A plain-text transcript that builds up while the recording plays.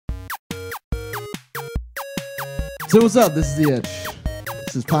So what's up? This is the Itch.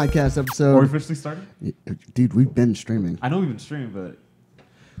 This is podcast Are we episode. officially started? Dude, we've been streaming. I know we've been streaming, but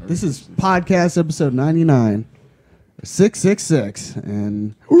This is podcast episode 99, 666,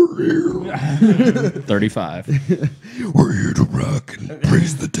 and 35. we're here to rock and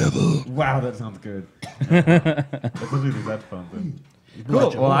praise the devil. wow, that sounds good. Especially these headphones.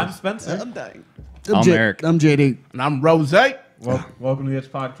 Cool. Well, I'm Spencer. I'm dying. I'm Eric. I'm JD. And I'm Rose. Welcome to the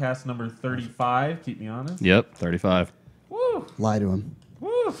Itch Podcast number 35. Keep me honest. Yep, 35. Woo! Lie to him.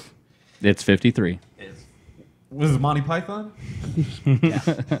 Woo! It's 53. Was it Monty Python? Yeah.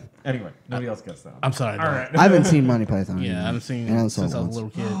 Anyway, nobody else guessed that. I'm sorry. All right. I haven't seen Monty Python. Yeah, I haven't seen And I it saw since it I was once.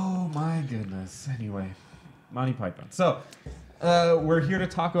 a little kid. Oh my goodness. Anyway, Monty Python. So, we're here to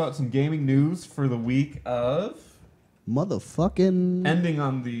talk about some gaming news for the week of Motherfucking ending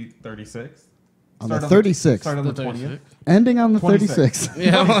on the 36th. On the Start 36th. Start on the The 20th. ending on the 26. 36th.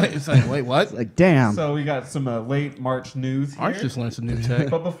 Yeah, it's like, wait, what? Like, damn. So we got some late March news here. Arch just learned some new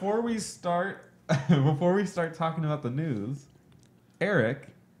tech. But before we start talking about the news, Eric,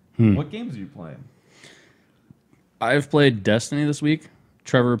 what games are you playing? I've played Destiny this week.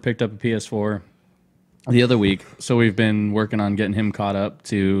 Trevor picked up a PS4 the other week, so we've been working on getting him caught up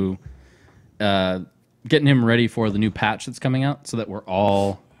to getting him ready for the new patch that's coming out, so that we're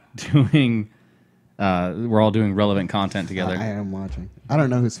all doing relevant content together. I am watching. I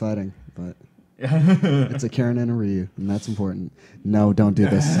don't know who's fighting, but it's a Karen and a Ryu, and that's important. No, don't do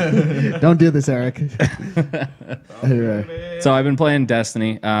this. Don't do this, Eric. Anyway. So I've been playing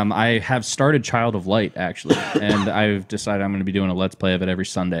Destiny. I have started Child of Light, actually, and I've decided I'm going to be doing a Let's Play of it every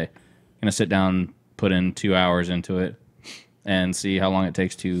Sunday. I'm going to sit down, put in 2 hours into it, and see how long it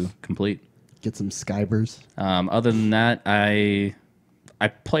takes to complete. Get some Skybers. Other than that, I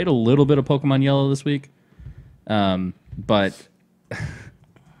played a little bit of Pokemon Yellow this week, but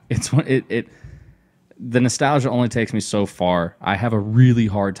the nostalgia only takes me so far. I have a really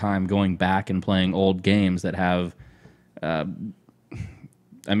hard time going back and playing old games that have,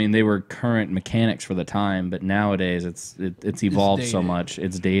 they were current mechanics for the time, but nowadays it's evolved so dated. much.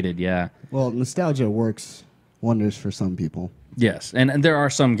 It's dated, yeah. Well, nostalgia works wonders for some people. Yes, and there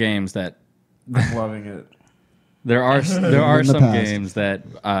are some games that I'm loving it. there are In some the past. games that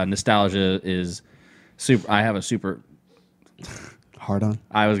nostalgia is super. I have a super. Hard on.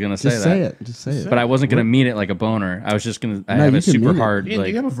 I was gonna say Just that. say it. Just say it. But I wasn't gonna mean it like a boner. I was just gonna. I No, have you a can super mean it. hard You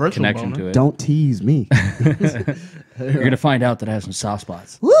have a virtual connection boner. to it. Don't tease me. You're gonna find out that I have some soft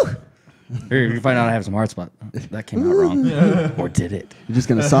spots. Woo! Or you're gonna find out I have some hard spots. That came out wrong, or did it? You're just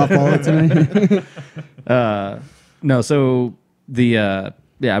gonna softball it to me. No. So the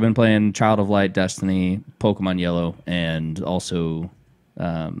I've been playing Child of Light, Destiny, Pokemon Yellow, and also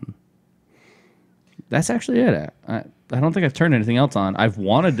that's actually it. I don't think I've turned anything else on. I've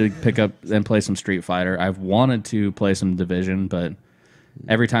wanted to pick up and play some Street Fighter. I've wanted to play some Division, but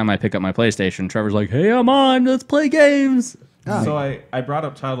every time I pick up my PlayStation, Trevor's like, "Hey, I'm on. Let's play games." So I brought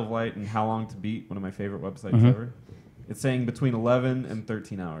up Child of Light and How Long to Beat, one of my favorite websites ever. It's saying between 11 and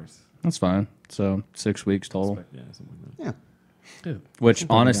 13 hours. That's fine. So 6 weeks total. Yeah, something like that. Yeah. Good. Which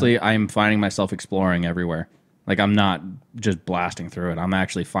honestly, I'm finding myself exploring everywhere. Like I'm not just blasting through it. I'm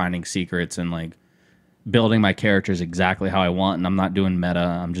actually finding secrets and like building my characters exactly how I want. And I'm not doing meta.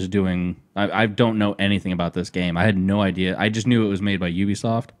 I'm just doing. I don't know anything about this game. I had no idea. I just knew it was made by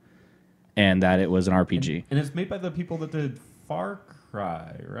Ubisoft, and that it was an RPG. And it's made by the people that did Far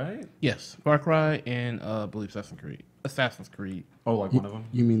Cry, right? Yes, Far Cry and I believe Assassin's Creed. Oh, like one of them?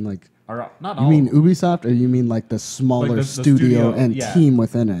 You mean like? Or, not You all mean of them. Ubisoft, or you mean like the smaller Like the studio studio, and yeah. team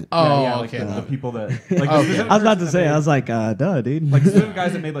within it? Oh, yeah, like okay. the people that... Like, Okay. the I was about to person say, that I was like, duh, dude. made- like, the same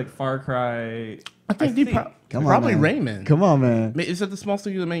guys that made, like, Far Cry... I think Come on, probably man. Rayman. Come on, man. Is that the small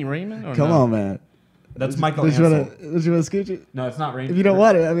studio that made Rayman? Or Come no? on, man. That's Michael Don't you Ansel. want to scooch it? No, it's not Raymond. If you don't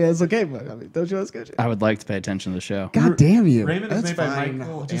want it, I mean, it's okay, but I mean, don't you want to scooch it? I would like to pay attention to the show. God damn you. Raymond is That's made by fine.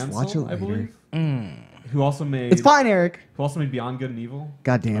 Michael I'll just watch it Ansel, I later. believe. Who also made... It's fine, Eric. Who also made Beyond Good and Evil.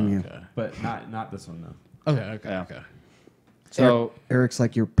 God damn you. Okay. But not this one, though. Okay. Yeah. Okay. So Eric's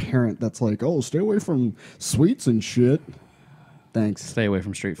like your parent that's like, oh, stay away from sweets and shit. Thanks. stay away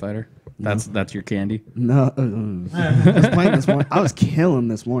from Street Fighter. That's your candy. No. I was playing this morning. I was killing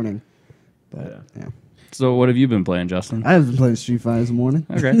this morning. But, yeah. So what have you been playing, Justin? I haven't played Street Fighter this morning.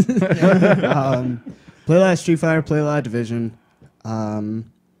 Okay. Play a lot of Street Fighter, play a lot of Division.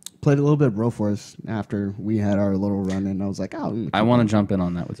 Played a little bit of Broforce after we had our little run, and I was like, oh, I want to jump in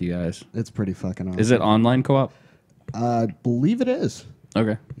on that with you guys. it's pretty fucking awesome. Is it online co-op? I believe it is.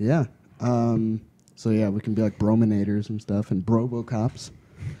 Okay. Yeah. So yeah, we can be like Brominators and stuff, and Brobocops,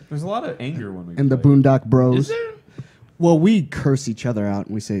 There's a lot of anger when we and the play. Boondock Bros. Is there? Well, we curse each other out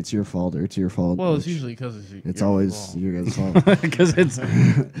and we say it's your fault or it's your fault. Well, it's which usually because it's your always fault. you guys' fault. Because it's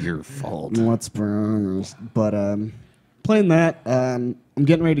your fault. What's wrong? But playing that, I'm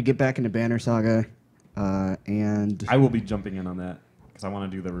getting ready to get back into Banner Saga, and I will be jumping in on that because I want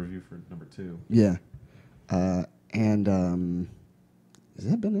to do the review for number 2. yeah, and has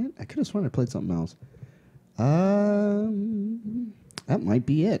that been it? I could have sworn I played something else. That might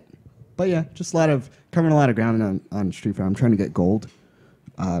be it. But yeah, just covering a lot of ground on Street Fighter. I'm trying to get gold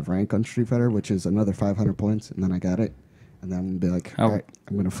rank on Street Fighter, which is another 500 points, and then I got it. And then I'm gonna be like, How- all right,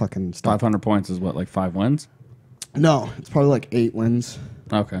 I'm gonna fucking stop. 500 points is what, like 5 wins? No, it's probably like 8 wins.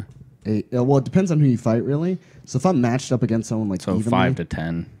 Okay. 8. Well, it depends on who you fight, really. So if I'm matched up against someone like So evenly, 5 to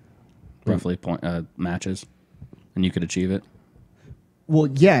 10 roughly matches, and you could achieve it. well,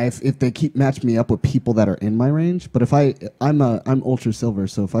 yeah, if they keep matching me up with people that are in my range. But if I'm ultra silver,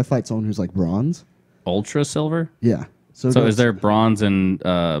 so if I fight someone who's like bronze, Ultra silver? yeah. So it goes- is there bronze and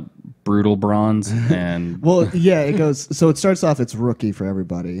brutal bronze and Well, yeah, it goes. So it starts off. It's rookie for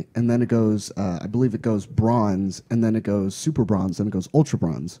everybody, and then it goes. I believe it goes bronze, and then it goes super bronze, then it goes ultra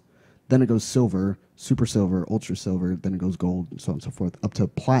bronze, then it goes silver, super silver, ultra silver, then it goes gold, and so on and so forth, up to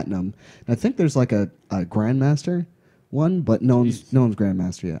platinum. And I think there's like a grandmaster one, but no one's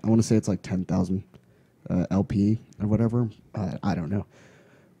grandmaster yet. I want to say it's like 10,000 LP or whatever. I don't know,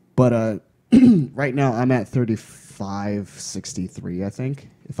 but right now I'm at 3563. I think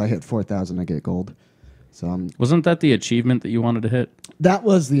if I hit 4,000, I get gold. So wasn't that the achievement that you wanted to hit? that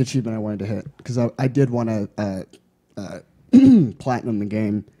was the achievement I wanted to hit because I did want to platinum the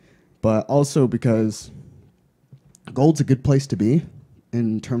game, but also because gold's a good place to be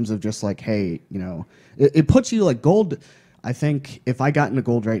in terms of just like, hey, it puts you like gold. I think if I got into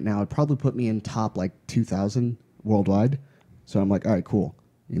gold right now, it'd probably put me in top like 2,000 worldwide. So I'm like, all right, cool.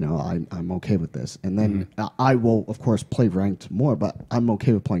 I'm okay with this. And then I will, of course, play ranked more, but I'm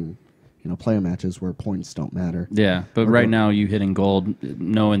okay with playing, player matches where points don't matter. Yeah, but right now you hitting gold,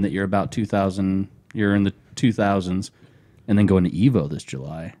 knowing that you're about 2,000, you're in the 2,000s, and then going to Evo this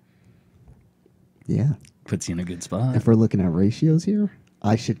July Yeah. puts you in a good spot. If we're looking at ratios here,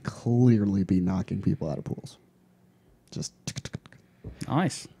 I should clearly be knocking people out of pools. Just,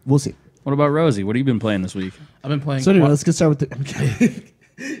 Nice. we'll see. What about Rosie? What have you been playing this week? I've been playing. So anyway, let's get started with the...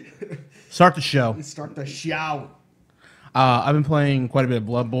 Start the show. Start the show. I've been playing quite a bit of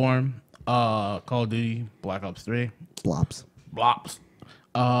Bloodborne, Call of Duty, Black Ops 3, Blops. Blops.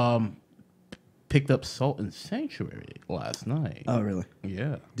 Picked up Salt and Sanctuary last night. Oh, really?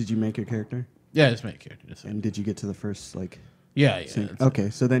 Yeah. Did you make your character? Yeah, just make a character. Just And did you get to the first, yeah. Okay,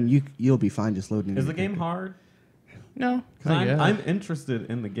 so then you'll be fine just loading Is your the game character. hard? No. 'Cause not yet. I'm interested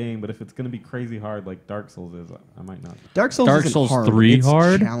in the game, but if it's going to be crazy hard like Dark Souls is, I might not. Dark Souls Dark isn't Souls hard. 3 it's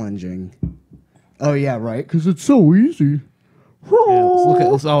hard? challenging. Oh, yeah, right? Because it's so easy. Yeah,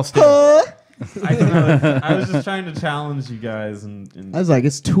 let's all stay. I don't know. I was just trying to challenge you guys, and I was like,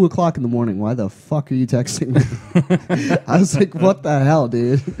 it's 2 o'clock in the morning. Why the fuck are you texting me? I was like, what the hell,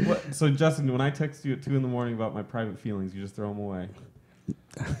 dude? what, so Justin, when I text you at 2 in the morning about my private feelings, you just throw them away.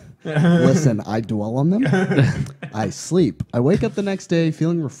 Listen, I dwell on them. I sleep. I wake up the next day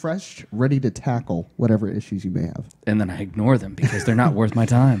feeling refreshed, ready to tackle whatever issues you may have. And then I ignore them because they're not worth my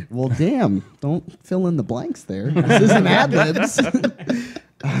time. Well, damn. Don't fill in the blanks there. This isn't ad-libs.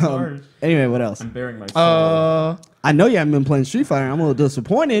 Sorry. Anyway, what else? I'm bearing my soul. I know you haven't been playing Street Fighter. I'm a little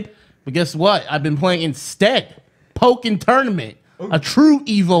disappointed. But guess what? I've been playing instead Pokken Tournament, a true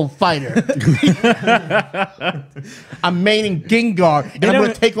Evo fighter. I'm maining Gengar, and I'm going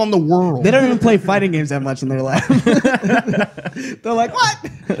don't- to take on the world. They don't even play fighting games that much in their life. They're like,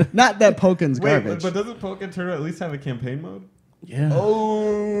 what? Not that Poken's Wait, garbage. but doesn't Pokken Tournament at least have a campaign mode? Yeah.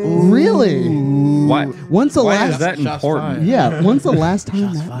 Really? Why? When's the Why last? is that Shots important? fired. Yeah. When's the last time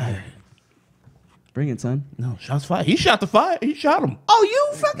Shots that? fired. Bring it, son. No, shots fired. He shot the fire. He shot him. Oh, you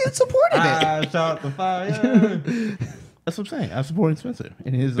fucking supported it. Ah, shout the fire. That's what I'm saying. I'm supporting Spencer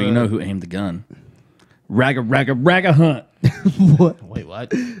in his. But you know who aimed the gun? Ragga Hunt. What? Wait, what?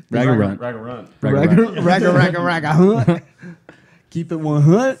 Ragga Run. Ragga Run. Ragga. Keep it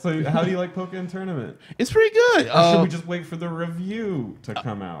 100. So how do you like Pokken Tournament? It's pretty good. Or should we just wait for the review to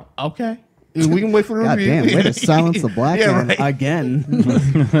come out? Okay. We can wait for the God review. damn, way to silence the black Yeah, man right. again.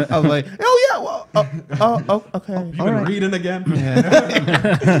 I was like, oh yeah, well, okay. You been right. reading again?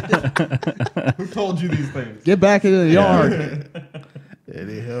 Who told you these things? Get back into the yard.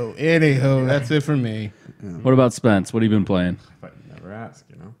 Anywho, that's it for me. What about Spence? What have you been playing? But you never ask,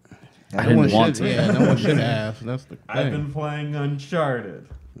 you know. I didn't want to. Yeah, no one should ask. That's the thing. I've been playing Uncharted.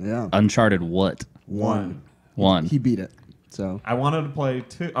 Yeah. Uncharted what? 1. One. He beat it. So I wanted to play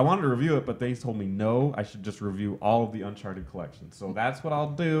two. I wanted to review it, but they told me no. I should just review all of the Uncharted collection. So that's what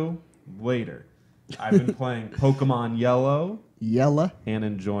I'll do later. I've been playing Pokemon Yellow Yella. and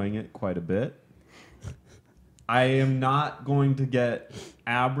enjoying it quite a bit. I am not going to get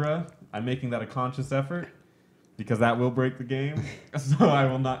Abra. I'm making that a conscious effort because that will break the game. So I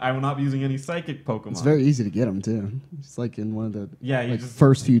will not be using any psychic Pokemon. It's very easy to get him too. It's like in one of the you just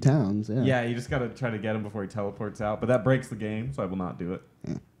first few towns. Yeah. Yeah, you just got to try to get him before he teleports out. But that breaks the game, so I will not do it.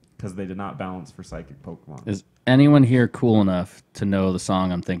 Yeah. Because they did not balance for psychic Pokemon. Is anyone here cool enough to know the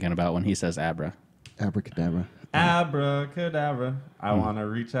song I'm thinking about when he says Abra? Abracadabra. Abracadabra. I want to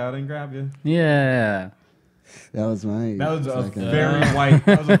reach out and grab you. Yeah. That was my. That was a second. very white,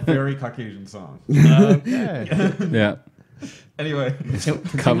 that was a very Caucasian song. Okay. Yeah. Anyway,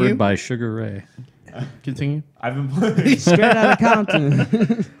 Covered by Sugar Ray. Continue. I've been playing Straight out of Compton.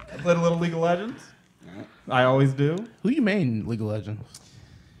 I played a little League of Legends. I always do. Who you main League of Legends?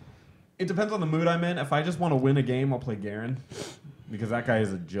 It depends on the mood I'm in. If I just want to win a game, I'll play Garen because that guy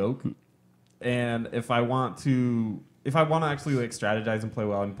is a joke. And if I want to actually like strategize and play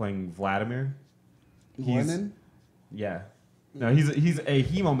well, I'm playing Vladimir. Women? Yeah. No, he's a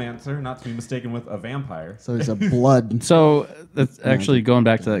hemomancer, not to be mistaken with a vampire. So he's a blood. So that's actually going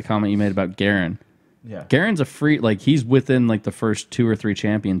back to that comment you made about Garen. Yeah. Garen's a free, like he's within like the first 2 or 3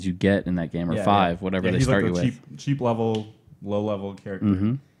 champions you get in that game, or 5, whatever they he's start like you the with. cheap level, low level character.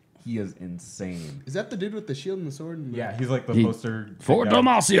 Mm-hmm. He is insane. Is that the dude with the shield and the sword? And Yeah, he's like the He- poster For guy.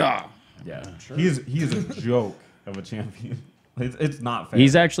 Demacia! Yeah, he is a joke of a champion. It's not fair.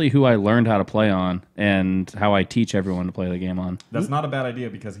 He's actually who I learned how to play on and how I teach everyone to play the game on. That's not a bad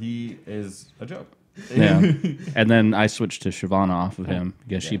idea because he is a joke. Yeah. And then I switched to Shyvana off of him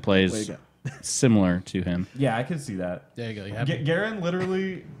because she Way plays to similar to him. Yeah, I can see that. There you go. You have Garen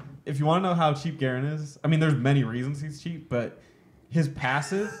literally, if you want to know how cheap Garen is, I mean, there's many reasons he's cheap, but his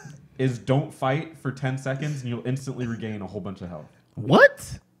passive is don't fight for 10 seconds and you'll instantly regain a whole bunch of health.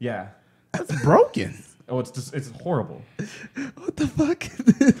 what? Yeah. That's broken. Oh, it's horrible. What the fuck?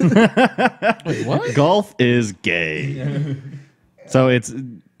 Wait, what? Golf is gay.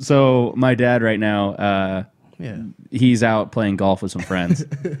 So my dad right now, Yeah. he's out playing golf with some friends,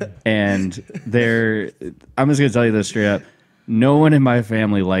 and I'm just gonna tell you this straight up. No one in my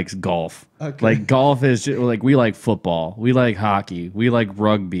family likes golf. Okay. Like golf is just, like we like football, we like hockey, we like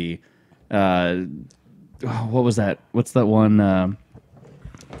rugby. What was that? What's that one?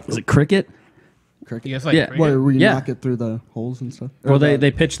 Is it cricket? Cricket. Yes, like Yeah. cricket? Where we Yeah. knock it through the holes and stuff? Well, Or the-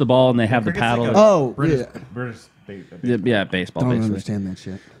 they pitch the ball and they have the Cricket's like paddle. a Oh, British, yeah. British Yeah, baseball. Don't basically. understand that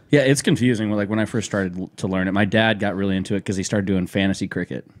shit. Yeah, it's confusing. Like when I first started to learn it, my dad got really into it because he started doing fantasy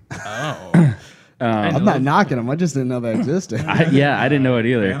cricket. Oh. I'm not knocking him. I just didn't know that existed. I didn't know it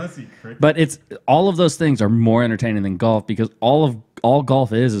either. Fantasy cricket. But it's all of those things are more entertaining than golf because all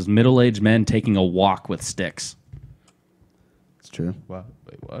golf is middle-aged men taking a walk with sticks. It's true. What?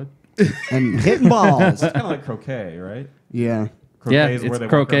 Wait, what? And hitting balls. It's kind of like croquet, right? Yeah. Yeah, is where it's they walk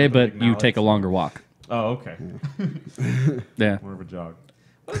croquet, around with the but big you take a mallets. longer walk. Oh, okay. Yeah, More of a jog.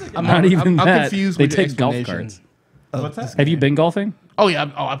 not even I'm that. confused They with your take golf explanation. carts. What's that? Have you been golfing? Oh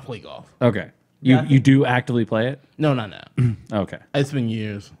yeah. I play golf. Okay, Yeah, I you do actively play it. No, not now. Okay, It's been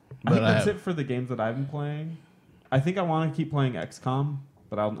years. I But think I that's have. it for the games that I've been playing. I think I want to keep playing XCOM,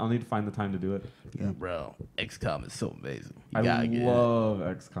 but I'll need to find the time to do it. Bro, XCOM is so amazing. You I gotta get. love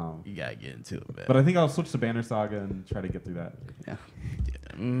XCOM. You gotta get into it, man. But I think I'll switch to Banner Saga and try to get through that. Yeah.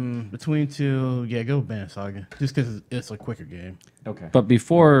 Between two, yeah, go Banner Saga. Just because it's a quicker game. Okay. but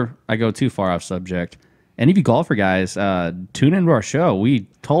before I go too far off subject, any of you golfer guys, tune into our show. We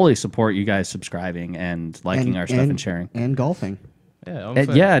totally support you guys subscribing and liking our stuff and sharing. And golfing. Yeah, I'm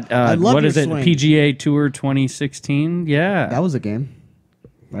saying. Yeah, I love what your is it? swing. PGA Tour 2016. Yeah, That was a game.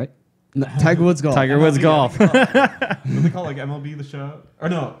 Right? No, Tiger Woods golf. Tiger Woods golf. What do they call it, like MLB the show? Or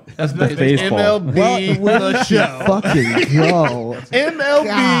no. That's baseball. MLB Well, the show. Fucking go. MLB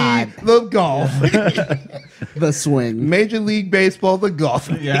God. the golf. The swing. Major League Baseball the golf.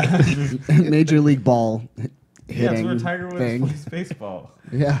 Yeah. Major League ball Yeah, it's hitting where Tiger Woods thing. plays baseball.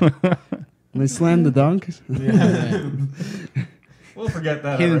 Yeah. They slammed the dunk. Yeah. We'll forget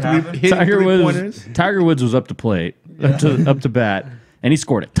that Hitting ever happened. hitting Tiger Woods was up to plate, up to bat, and he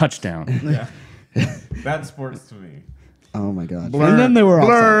scored a touchdown. Yeah. That's sports to me. Oh my god. Blur. And then they were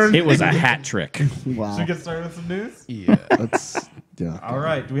Blur. offsides. It was a hat trick. Wow. Should we get started with some news? Yeah. That's yeah. All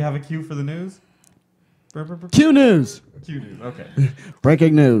right. Do we have a cue for the news? Q news. Cue news. Okay.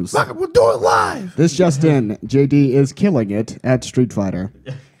 Breaking news. We'll do it live. This just in. JD is killing it at Street Fighter.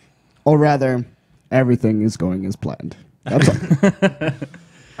 Or rather, everything is going as planned. That's all.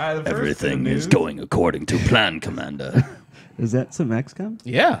 The first bit of news, going according to plan, Commander. Is that some XCOM?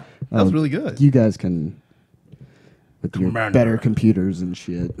 Yeah, that was Oh, really good. You guys can with your Commander. better computers and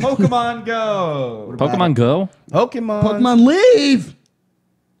shit. Pokemon Go. Pokemon Go? Pokemon. Pokemon Leave.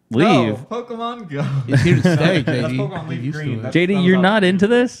 Leave. No, Pokemon Go. It's here to stay, That's JD. Pokemon Get Leaf used to Green. it. That JD, was you're up. not into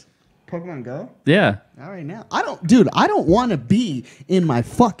this? Pokemon Go. Yeah. All right now. I don't want to be in my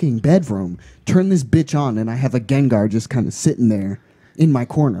fucking bedroom, turn this bitch on, and I have a Gengar just kind of sitting there in my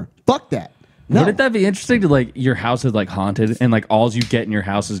corner. Fuck that. No. Wouldn't that be interesting to like your house is like haunted and like all you get in your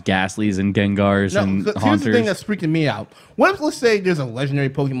house is Ghastlies and Gengars No, and here's the Haunters? thing that's freaking me out. What if, let's say, there's a legendary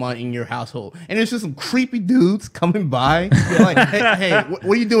Pokemon in your household, and there's just some creepy dudes coming by, like, hey, what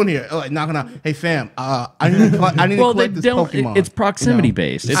are you doing here? Like, knocking out, hey, fam, I need to well, they collect this don't. Pokemon. It's proximity You know?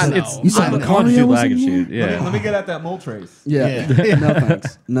 based. It's I know. it's You saw I'm a Lucario longitude, was in latitude. here? Yeah. Let me get at that Moltres. Yeah. Yeah. No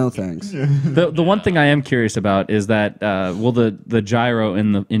thanks. No thanks. The one thing I am curious about is that will the gyro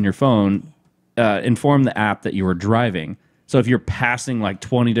in your phone inform the app that you were driving? So if you're passing like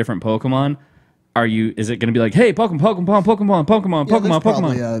 20 different Pokemon, is it going to be like, hey,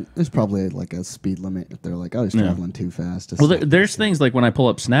 Pokemon, There's probably like a speed limit if they're like, oh, he's traveling too fast. Well, there's things like when I pull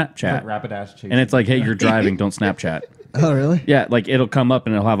up Snapchat Like Rapidash chasing. and it's like, hey, you're driving, don't Snapchat. Oh, really? Yeah, like it'll come up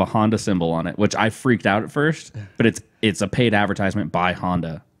and it'll have a Honda symbol on it, which I freaked out at first, but it's a paid advertisement by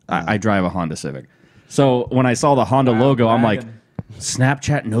Honda. I drive a Honda Civic. So when I saw the Honda logo, I'm like, wagon.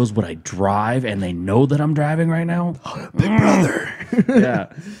 Snapchat knows what I drive and they know that I'm driving right now? Big brother.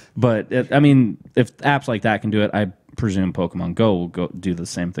 Yeah. But I mean, if apps like that can do it, I presume Pokemon Go will go do the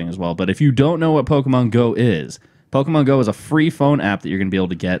same thing as well. But if you don't know what Pokemon Go is a free phone app that you're going to be able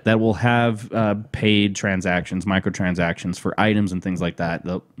to get that will have paid transactions, microtransactions for items and things like that,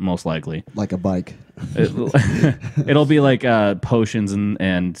 most likely. Like a bike. It'll be like potions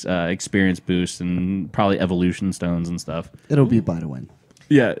and experience boosts and probably evolution stones and stuff. It'll be by the win.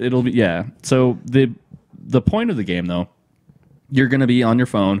 Yeah, it'll be So the point of the game though, you're going to be on your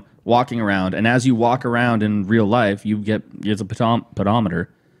phone walking around, and as you walk around in real life, it's a pedometer.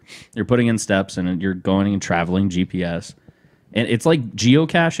 You're putting in steps and you're going and traveling GPS. And it's like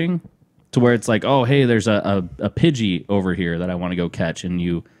geocaching to where it's like, oh, hey, there's a Pidgey over here that I want to go catch. And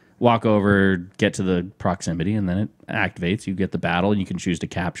you walk over, get to the proximity, and then it activates. You get the battle, and you can choose to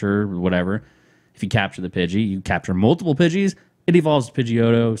capture whatever. If you capture the Pidgey, you capture multiple Pidgeys, it evolves to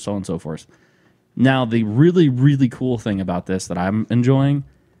Pidgeotto, so on and so forth. Now, the really, really cool thing about this that I'm enjoying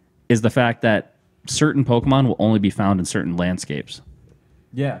is the fact that certain Pokemon will only be found in certain landscapes.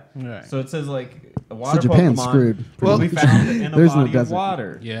 Yeah. Right. So it says like a water Japan's Pokemon screwed. will be found in a There's no body of desert.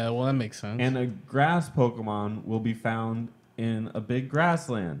 water. Yeah, well, that makes sense. And a grass Pokemon will be found in a big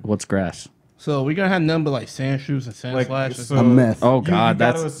grassland. What's grass? So we're gonna have none but like Sandshrews and Sandslash. so- A myth. Oh, You God,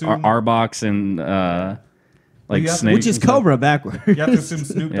 gotta that's assume- Arbok and like you have to- Snake. Which is and stuff. Cobra backwards. You have to assume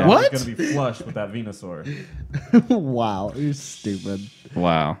Snoop Dogg What? is going to be flush with that Venusaur. Wow, you're stupid.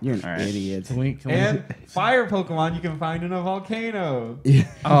 Wow. You're an All right. idiot. Can we, And fire Pokemon you can find in a volcano.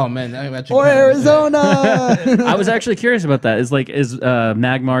 oh man, that Or Arizona. I was actually curious about that. Is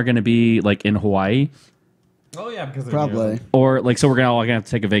Magmar going to be like in Hawaii, Oh yeah, because they're Probably. near or like so we're all gonna have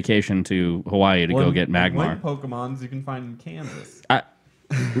to take a vacation to Hawaii to them. go get Magmar? Wind Pokemons you can find in Kansas. I,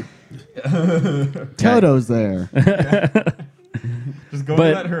 Toto's there. Just go to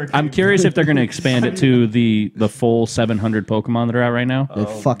that but hurricane. I'm curious if they're going to expand it to the full 700 Pokemon that are out right now, They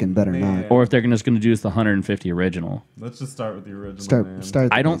fucking better man. not. or if they're just going to do the 150 original. Let's just start with the original. Start. man. Start. at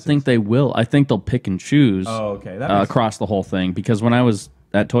the I don't basics. think they will. I think they'll pick and choose Oh, okay. That makes across the whole thing, because when I was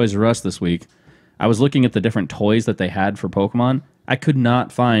at Toys R Us this week, I was looking at the different toys that they had for Pokemon. I could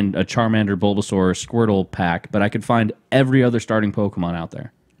not find a Charmander, Bulbasaur, Squirtle pack, but I could find every other starting Pokemon out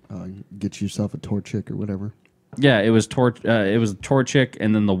there. Get yourself a Torchic or whatever. Yeah, it was Torchic,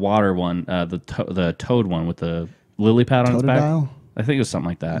 and then the water one, the Toad one with the lily pad on its back. Totodile? I think it was something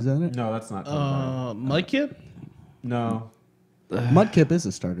like that. Is that it? No, that's not. Totodile. Mudkip? No, Mudkip is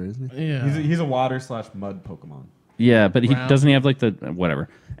a starter, isn't he? Yeah. he's a water/mud Pokemon. Yeah, but he Brown. doesn't he have like the whatever.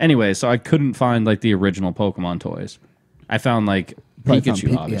 Anyway, so I couldn't find like the original Pokemon toys. I found like Probably found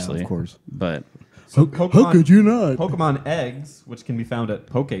Pikachu, obviously, Yeah, of course. but So How could you not? Pokemon eggs, which can be found at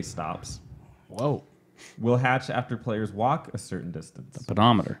Pokestops, Whoa. will hatch after players walk a certain distance.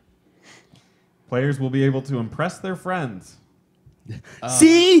 pedometer. Players will be able to impress their friends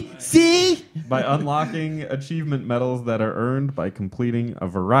See? by unlocking achievement medals that are earned by completing a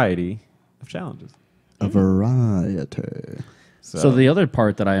variety of challenges. A variety. So the other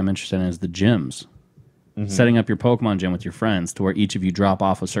part that I am interested in is the gyms. Setting up your Pokemon gym with your friends to where each of you drop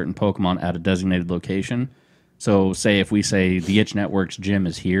off a certain Pokemon at a designated location. So say if we say the Itch Network's gym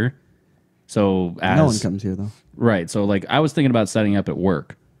is here. So as No one comes here though. Right. So like I was thinking about setting up at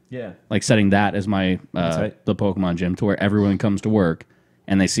work. Yeah. Like setting that as my right. the Pokemon gym to where everyone comes to work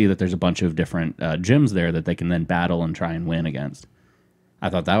and they see that there's a bunch of different gyms there that they can then battle and try and win against. I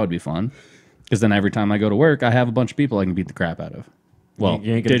thought that would be fun because then every time I go to work, I have a bunch of people I can beat the crap out of. Well,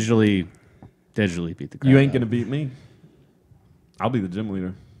 You ain't gonna- digitally beat the crap. You ain't out gonna beat me. I'll be the gym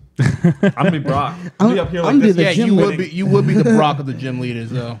leader. I'm gonna be Brock. I'll be up here like I'm this. the Yeah, gym you would be the Brock of the gym leaders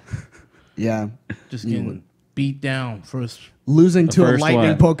though. Yeah. Just getting beat down first. Losing to a first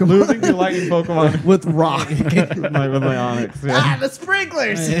lightning one. Pokemon Losing to lightning Pokemon with rock. with my Onyx. Yeah. The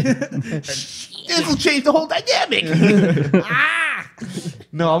sprinklers. This will change the whole dynamic.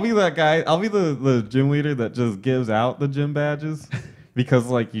 No, I'll be that guy. I'll be the gym leader that just gives out the gym badges because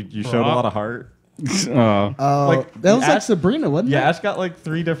like you showed a lot of heart. Oh, Oh, Like, that was like Ash- Sabrina, wasn't Yeah, it? Ash got like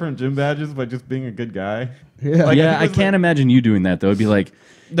 3 different gym badges by just being a good guy. Yeah. Like, yeah, I I think it was can't imagine you doing that though. It'd be like,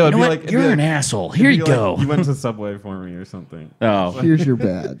 No, you it'd know be what? like- it'd You're be an like- asshole. Here It'd you be like, go. You went to Subway for me or something. Oh, Here's your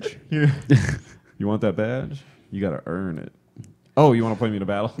badge. Here, you want that badge? You gotta earn it. Oh, you want to play me in a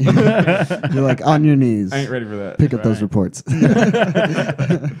battle? You're like on your knees. I ain't ready for that. Pick up those reports.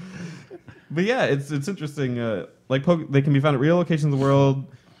 But yeah, it's interesting. Like they can be found at real locations in the world.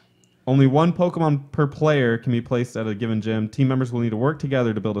 Only one Pokemon per player can be placed at a given gym. Team members will need to work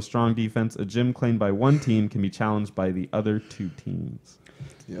together to build a strong defense. A gym claimed by one team can be challenged by the other 2 teams.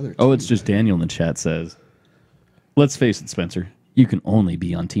 oh, it's just Daniel in the chat says, let's face it, Spencer. You can only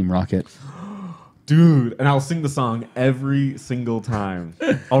be on Team Rocket. Dude, and I'll sing the song every single time.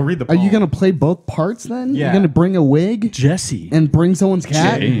 I'll read the Are poem. you gonna play both parts then? Yeah. You're gonna bring a wig Jesse. and bring someone's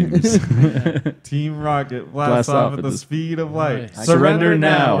cat? James. Team Rocket blast off at the speed of light. Nice. Surrender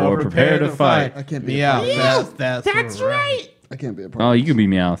now or prepare to fight. I can't be. Yeah, A part. that's right. I can't be a part. Oh, you can be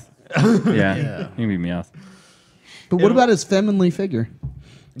Meowth. Yeah, Yeah. you can be Meowth. But what about his femininely figure?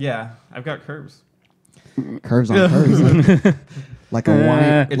 Yeah, I've got curves. Curves on curves, like a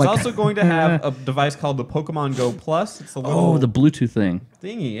wine. It's like, also going to have a device called the Pokemon Go Plus. It's a little Oh, the Bluetooth thing.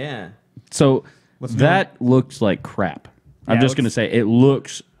 thingy, yeah. So What's that looks like crap. I'm Yeah, just it going to looks- say it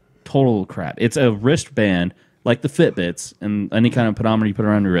looks total crap. It's a wristband like the Fitbits and any kind of pedometer you put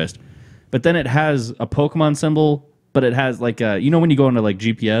around your wrist. But then it has a Pokemon symbol, but it has like a, you know when you go into like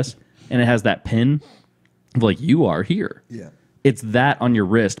GPS and it has that pin of like you are here. yeah, It's that on your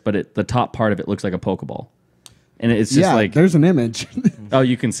wrist, but the top part of it looks like a Pokeball. And it's just yeah. like, There's an image. oh,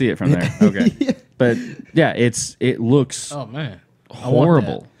 you can see it from there. Okay. But yeah, it looks Oh man, I want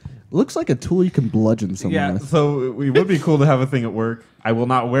horrible. Looks like a tool you can bludgeon someone Yeah, with. so it would be cool to have a thing at work. I will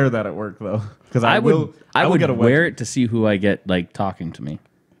not wear that at work though, because I will get a wear wedgie. it to see who I get like talking to me.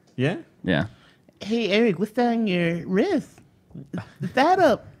 Yeah, Yeah. Hey Eric, what's that on your wrist? Is that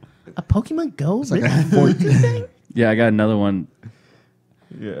a Pokemon Go Like wrist? a 14. Yeah, I got another one.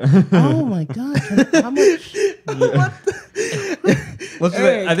 yeah. Oh my god! How much? Let's just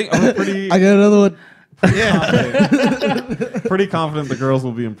say, I think I'm pretty I got another one. pretty confident the girls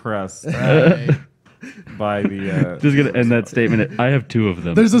will be impressed by the. Just gonna end that statement. I have 2 of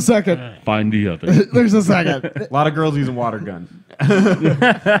them. There's a second. Find the other. There's a second. A lot of girls using water gun.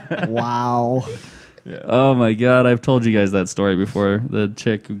 Wow. Oh my god, I've told you guys that story before. The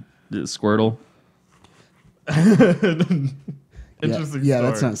chick who Squirtle. Interesting. Yeah, story.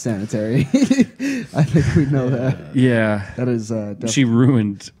 that's not sanitary. I think we know that. Yeah. That is definitely. She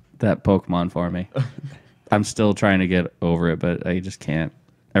ruined that Pokemon for me. I'm still trying to get over it, but I just can't.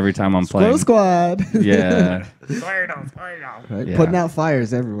 Every time I'm Squirrel playing. Squad. Yeah. Right? Yeah. Putting out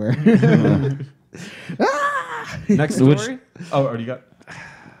fires everywhere. Next Which- story. Oh, already got.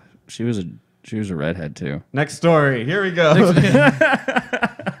 She was a redhead too. Next story. Here we go.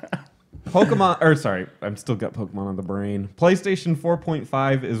 Pokemon, or sorry, I'm still got Pokemon on the brain. PlayStation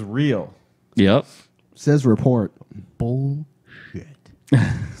 4.5 is real. Yep. Says report. Bullshit.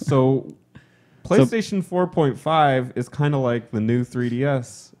 So, PlayStation 4.5 is kind of like the new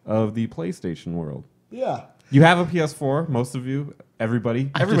 3DS of the PlayStation world. Yeah. You have a PS4, most of you, everybody's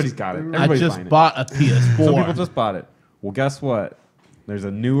got it. I Everybody's just buying bought a PS4. it. Some people just bought it. Well, guess what? There's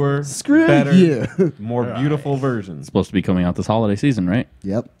a newer, Screw better, you. more beautiful version. Supposed to be coming out this holiday season, right?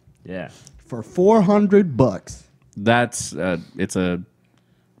 Yep. Yeah. For $400. That's it's a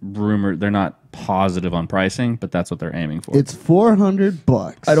rumor. They're not positive on pricing, but that's what they're aiming for. It's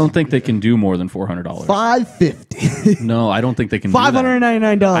 $400. I don't think they can do more than $400. $550. No, I don't think they can. do that.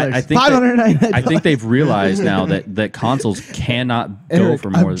 $599. I think $599. I think they've realized now that consoles cannot go Eric,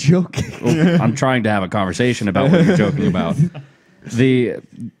 for more. I'm joking. I'm trying to have a conversation about what you're joking about.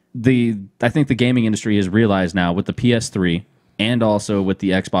 I think the gaming industry has realized now with the PS3 and also with the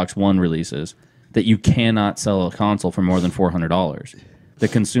Xbox One releases that you cannot sell a console for more than $400. The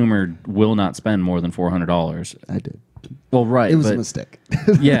consumer will not spend more than $400. I did. Well, right. It was a but- mistake.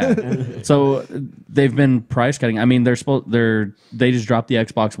 Yeah. So they've been price cutting. I mean, they just dropped the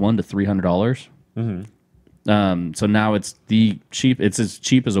Xbox One to $300. So now it's it's as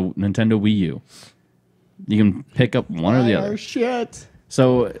cheap as a Nintendo Wii U. You can pick up one or the other. Shit.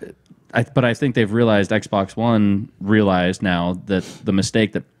 So, but I think they've realized Xbox One realized now that the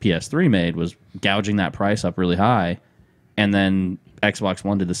mistake that PS3 made was gouging that price up really high, and then Xbox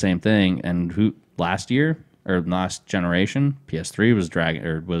One did the same thing. And last year or last generation,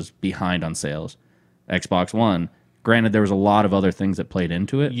 PS3 was behind on sales. Xbox One, granted, there was a lot of other things that played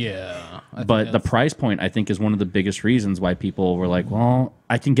into it. Yeah. But the price point, I think, is one of the biggest reasons why people were like, well,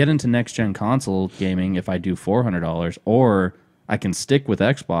 I can get into next-gen console gaming if I do $400, or I can stick with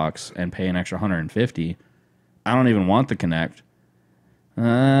Xbox and pay an extra $150. I don't even want the Kinect.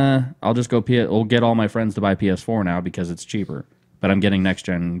 I'll just go we'll get all my friends to buy PS4 now because it's cheaper, but I'm getting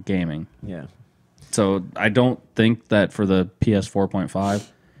next-gen gaming. Yeah. So I don't think that for the PS 4.5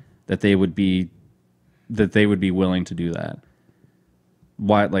 that they would be willing to do that.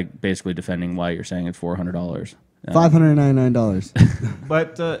 Why, like, basically defending why you're saying it's $400. $599.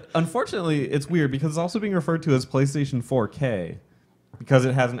 But unfortunately, it's weird because it's also being referred to as PlayStation 4K because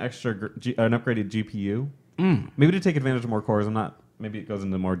it has an upgraded GPU. Maybe to take advantage of more cores. Maybe it goes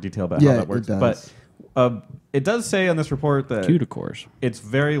into more detail about how that works. It does. But it does say on this report that CUDA cores. it's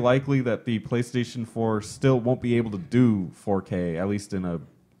very likely that the PlayStation 4 still won't be able to do 4K, at least do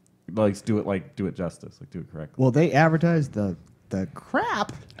it justice, do it correctly. Well, they advertised the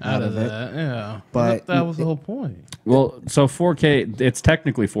crap out of it. that, yeah. But that was the whole point. Well, so 4K, it's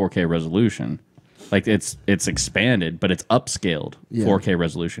technically 4K resolution. Like it's expanded, but it's upscaled 4K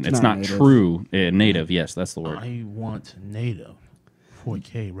resolution. It's not native. true native. Yes, that's the word. I want native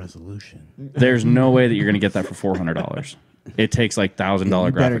 4K resolution. There's no way that you're going to get that for $400. It takes like $1,000 you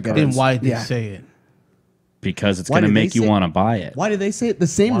better graphic get cards Then why did they Yeah. say it? because it's Why going to did they make you say- want to buy it. Why did they say it? The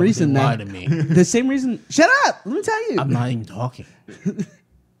same Why would reason they lie that to me? the same reason. Shut up! Let me tell you. I'm not even talking.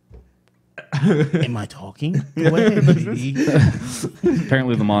 Am I talking? Go ahead, baby.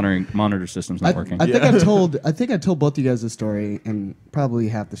 Apparently, the monitor system's not working. I think I told both you guys the story, and probably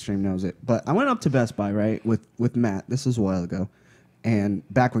half the stream knows it. But I went up to Best Buy, right, with Matt. This was a while ago, and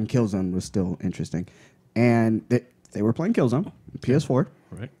back when Killzone was still interesting, and they were playing Killzone, PS4,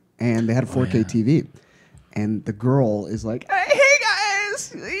 Right. and they had a 4K TV, and the girl is like, "Hey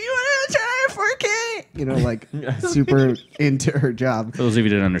guys, you want to try 4K?" You know, like super into her job. For those of you who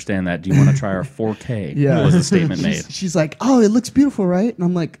didn't understand that, do you want to try our 4K? Yeah. Was the statement made. She's like, "Oh, it looks beautiful, right?" And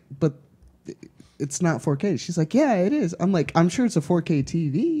I'm like, "But it's not 4K." She's like, "Yeah, it is." I'm like, "I'm sure it's a 4K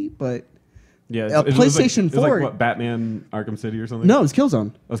TV, but Yeah, PlayStation it was like 4 what, Batman Arkham City or something? no, it's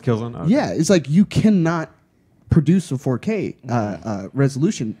Killzone." That's Killzone? Oh, Yeah, it's like you cannot produce a 4K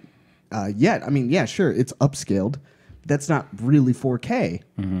resolution yet. I mean, yeah, sure, it's upscaled. That's not really 4K.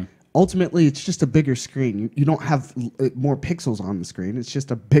 Ultimately, it's just a bigger screen. You don't have more pixels on the screen. It's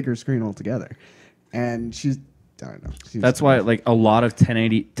just a bigger screen altogether. And I don't know. That's why, like, a lot of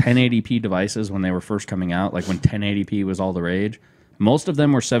 1080p devices, when they were first coming out, like when 1080p was all the rage, most of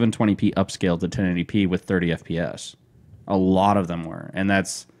them were 720p upscaled to 1080p with 30 FPS. A lot of them were. And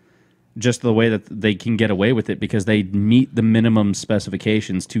that's just the way that they can get away with it because they meet the minimum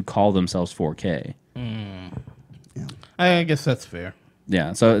specifications to call themselves 4K. I guess that's fair.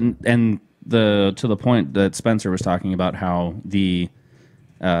 Yeah. So to the point that Spencer was talking about how it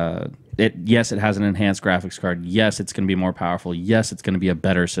has an enhanced graphics card. Yes, it's going to be more powerful. Yes, it's going to be a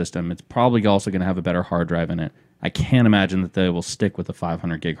better system. It's probably also going to have a better hard drive in it. I can't imagine that they will stick with a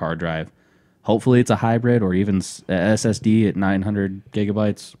 500 gig hard drive. Hopefully, it's a hybrid or even SSD at 900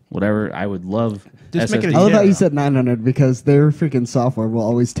 gigabytes. Whatever. I would love Just make it SSD. a I love how Yeah. you said 900 because their freaking software will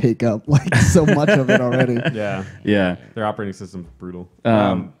always take up like so much of it already. Yeah. Yeah. Their operating system's brutal.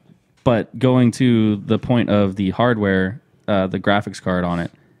 But going to the point of the hardware, the graphics card on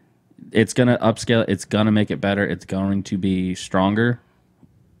it, it's going to upscale. It's going to make it better. It's going to be stronger.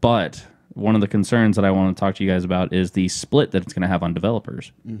 But one of the concerns that I want to talk to you guys about is the split that it's going to have on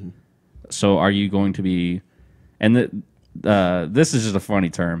developers. So are you going to be... And this is just a funny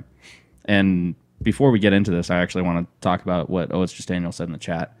term. And before we get into this, I actually want to talk about what O.S. Just Daniel said in the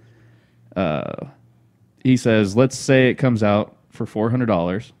chat. He says, let's say it comes out for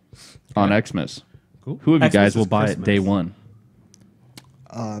 $400 on Xmas. Cool. Who of you Xmas guys is will buy it Christmas. day one?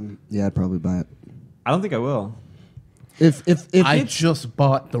 Yeah, I'd probably buy it. I don't think I will. If I it's just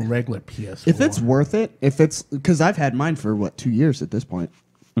bought the regular PS4. if it's worth it, if it's because I've had mine for what 2 years at this point,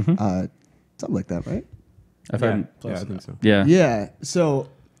 something like that, right? I've Yeah, had, yeah, I think so. yeah. Yeah. So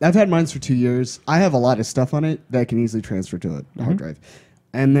I've had mine for 2 years. I have a lot of stuff on it that I can easily transfer to a hard drive,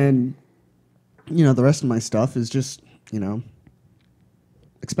 and then the rest of my stuff is just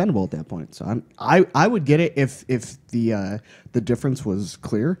expendable at that point. So I would get it if the difference was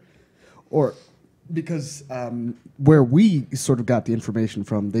clear, or because where we sort of got the information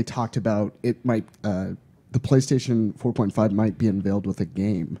from, they talked about it might the PlayStation 4.5 might be unveiled with a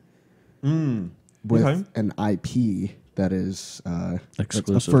game with Okay. an IP that is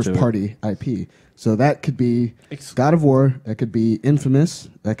Exclusive a first to it. party IP. So that could be Ex- God of War, that could be Infamous,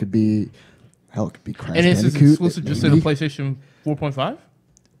 that could be hell, it could be Crash And it's Bandicoot. exclusive just to the maybe. PlayStation 4.5.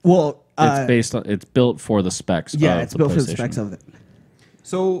 Well, It's built for the specs. yeah, of it's the built for the PlayStation. specs of it.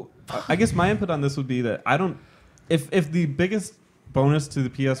 So I guess my input on this would be that I don't. If the biggest bonus to the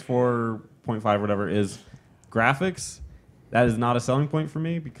PS4.5 or whatever is graphics, that is not a selling point for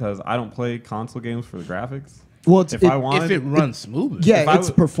me because I don't play console games for the graphics. Well, it's, If I wanted, If it runs smoothly. yeah, if I it's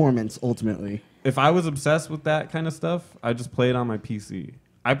w- performance ultimately. if I was obsessed with that kind of stuff, I just play it on my PC.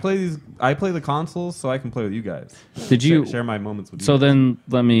 I play the consoles so I can play with you guys. Did you? share my moments with you? So guys. then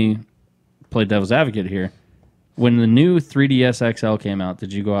let me play devil's advocate here. When the new 3DS XL came out,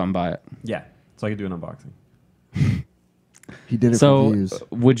 did you go out and buy it? Yeah, so I could do an unboxing. He did it So for views.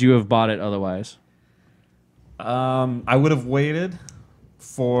 would you have bought it otherwise? I would have waited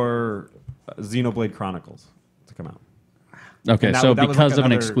for Xenoblade Chronicles to come out. Okay, And that so was like because of an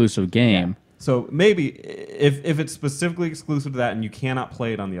another- exclusive game, So maybe if it's specifically exclusive to that and you cannot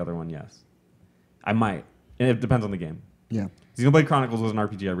play it on the other one, yes, I might. And it depends on the game. Yeah. Xenoblade Chronicles was an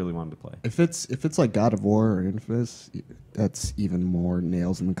RPG I really wanted to play. If it's like God of War or Infamous, that's even more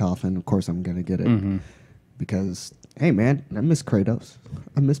nails in the coffin. Of course, I'm gonna get it Mm-hmm. because hey, man, I miss Kratos.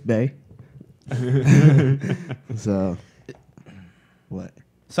 I miss Bay. So, what?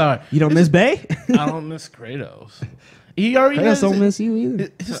 Sorry. You don't miss Bay? I don't miss Kratos. He already Kratos has don't miss you either.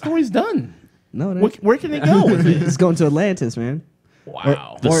 his story's done. No, Where can they go with it? He's going to Atlantis, man.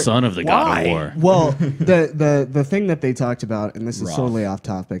 Wow. the Or- son of the God why? of War. Well, the thing that they talked about, and this is Rough. totally off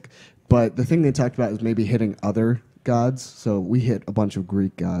topic, but the thing they talked about is maybe hitting other gods. So we hit a bunch of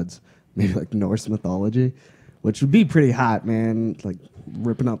Greek gods, maybe like Norse mythology, which would be pretty hot, man. Like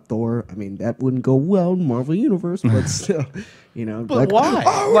ripping up Thor. I mean, that wouldn't go well in Marvel Universe, but still, But like,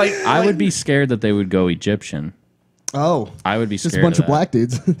 why? Like I would be scared that they would go Egyptian. Oh, I would be just scared a bunch of of black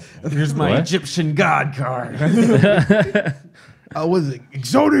dudes. Here's my What? Egyptian god card. was it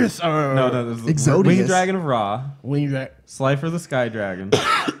Exodus or no, this is Exodius. Winged Dragon of Ra, when you Slifer the Sky Dragon,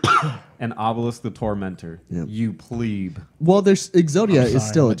 and Obelisk the Tormentor. Yep. You plebe. Well, there's Exodia is Sorry,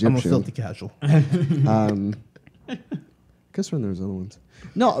 still I'm a Egyptian. filthy casual. Guess when there's other ones.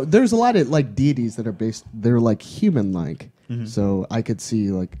 No, there's a lot of like deities that are based. They're like human-like. So I could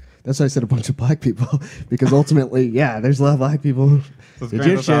see like that's why I said a bunch of black people because ultimately, yeah, there's a lot of black people. So it's Grand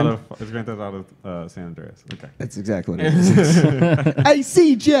Theft Egyptian. Auto of San Andreas. Okay. That's exactly what it is. Hey,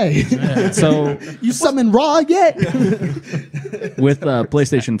 CJ, So you summon Raw yet? with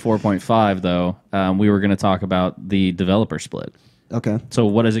PlayStation 4.5, though, we were going to talk about the developer split. Okay. So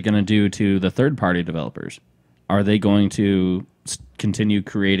what is it going to do to the third-party developers? Are they going to continue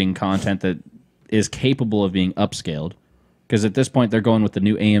creating content that is capable of being upscaled? Because at this point, they're going with the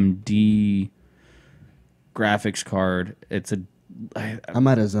new AMD graphics card. I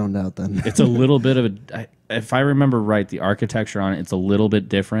might have zoned out then. It's a little bit of a. If I remember right, the architecture on it's a little bit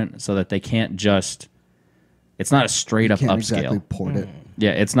different, so that they can't just. It's not a straight up Can't upscale. exactly port it.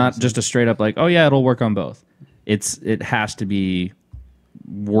 Yeah, it's not just a straight up like, oh yeah, it'll work on both. It has to be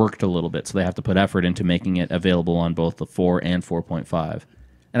worked a little bit, so they have to put effort into making it available on both the 4 and 4.5.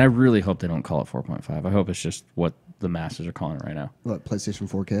 And I really hope they don't call it 4.5. I hope it's just what the masses are calling it right now. What, PlayStation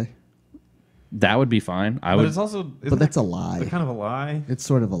 4K? That would be fine. I But would. it's also. But that's a lie. Is it kind of a lie? It's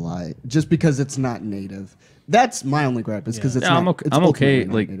sort of a lie. Just because it's not native. That's my only gripe. Is because it's Yeah, not. It's I'm okay. ultimately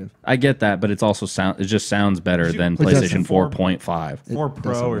not Like native. I get that, but it's also it just sounds better than It does PlayStation sound 4.5, 4 does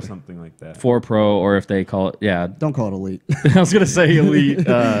Pro sound or better. something like that. 4 Pro, or if they call it, yeah. Don't call it elite. I was gonna say Elite. They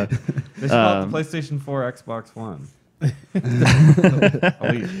should call it the PlayStation 4 Xbox One.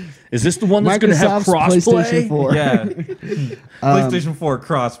 Elite. Is this the one that's gonna have Microsoft's PlayStation crossplay? 4. Yeah. PlayStation 4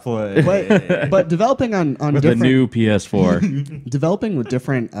 crossplay. But developing on With the different new PS4. developing with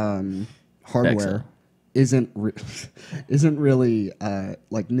different hardware isn't isn't really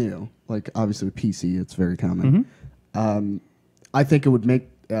like new. Like obviously with PC, it's very common. I think it would make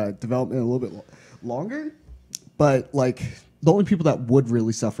development a little bit longer, but like the only people that would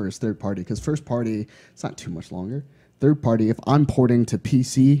really suffer is third party because first party it's not too much longer. Third party, if I'm porting to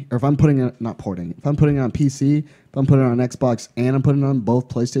PC or if I'm putting it not porting, if I'm putting it on PC, if I'm putting it on Xbox and I'm putting it on both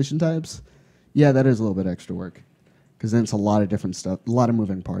PlayStation types, yeah, that is a little bit extra work. Because then it's a lot of different stuff, a lot of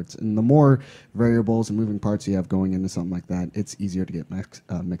moving parts. And the more variables and moving parts you have going into something like that, it's easier to get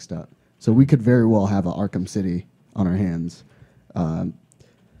mixed up. So we could very well have an Arkham City on our hands,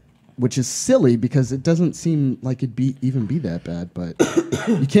 which is silly because it doesn't seem like it'd even be that bad. But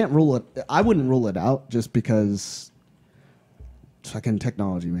you can't rule it. I wouldn't rule it out just because fucking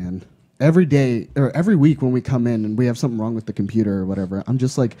technology, man. Every day or every week when we come in and we have something wrong with the computer or whatever, I'm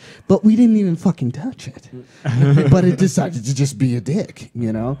just like, but we didn't even fucking touch it. But it decided to just be a dick,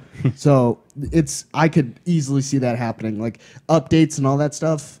 you know? So I could easily see that happening. Like updates and all that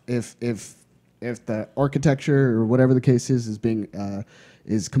stuff, if the architecture or whatever the case is being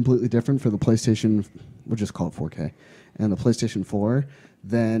is completely different for the PlayStation, we'll just call it 4K, and the PlayStation 4,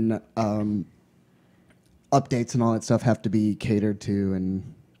 then updates and all that stuff have to be catered to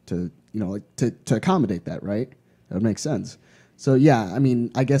and to to accommodate that, right? That would make sense. So yeah, I mean,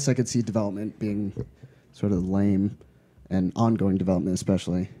 I guess I could see development being sort of lame and ongoing development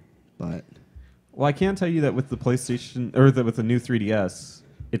especially, but Well, I can tell you that with the PlayStation or with the new 3DS,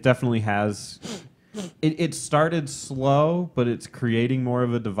 it definitely has. It started slow, but it's creating more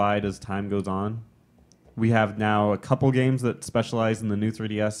of a divide as time goes on. We have now a couple games that specialize in the new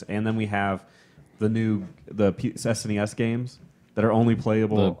 3DS, and then we have the SNES games that are only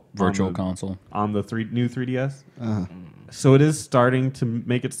playable The virtual console. on the new 3DS. So it is starting to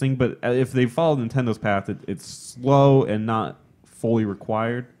make its thing, but if they follow Nintendo's path, it's slow and not fully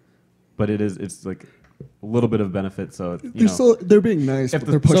required, but it's like a little bit of benefit. So they're being nice, but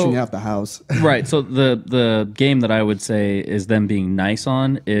they're pushing you out the house. Right. So the game that I would say is them being nice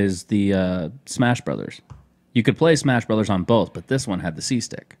on is the Smash Brothers. You could play Smash Brothers on both, but this one had the C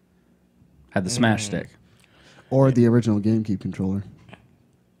stick, had the Smash stick. Or the original GameCube controller.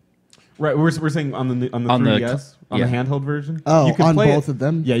 Right, we're saying on the 3DS, the handheld version. Oh, you can on play both of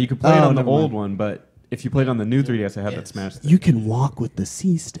them? Yeah, you could play it Oh, on the never old mind. one, but if you played on the new 3DS, it had that Smash stick. You can walk with the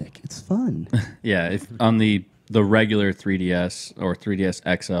C stick. It's fun. Yeah, if on the regular 3DS or 3DS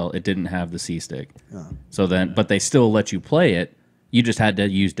XL, it didn't have the C stick. So then, but they still let you play it. You just had to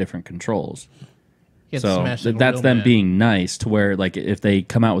use different controls. You had to So smash like a that's real them man. being nice to where, like, if they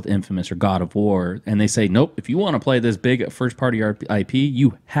come out with Infamous or God of War and they say, nope, if you want to play this big first-party IP,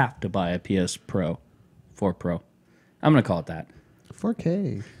 you have to buy a PS Pro, 4 Pro. I'm going to call it that.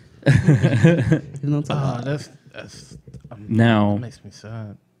 4K. Even though it's a lot. That's Now, makes me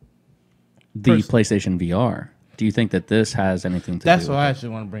sad. the First- PlayStation VR, do you think that this has anything to That's do what with I it? actually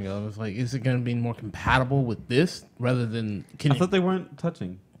want to bring up. It's like, is it going to be more compatible with this rather than? I thought they weren't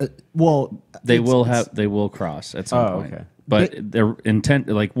touching. Well, They it's- they will cross at some Oh, point. okay. But their intent,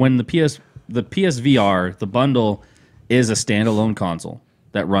 like when the PSVR, the bundle is a standalone console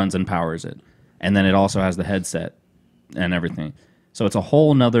that runs and powers it, and then it also has the headset and everything. So it's a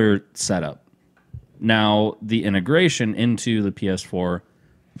whole nother setup. Now the integration into the PS4,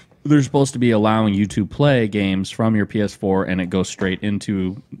 they're supposed to be allowing you to play games from your PS4, and it goes straight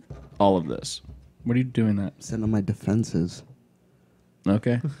into all of this. What are you doing that? Sitting on my defenses.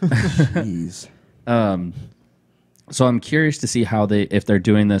 Okay. Jeez. So I'm curious to see if they're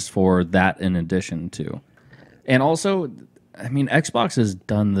doing this for that in addition to. And also, I mean, Xbox has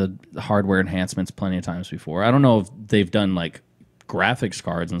done the hardware enhancements plenty of times before. I don't know if they've done like graphics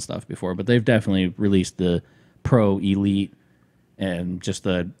cards and stuff before, but they've definitely released the Pro, Elite, and just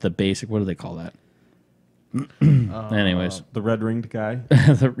the basic, what do they call that? Anyways, The red ringed guy.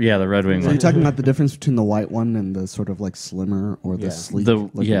 the Red Wing So one. you're talking about the difference between the white one and the sort of like slimmer or the Yeah. sleek? The-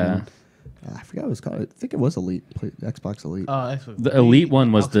 yeah. one? I forgot what it was called. I think it was Elite. Xbox Elite. The Elite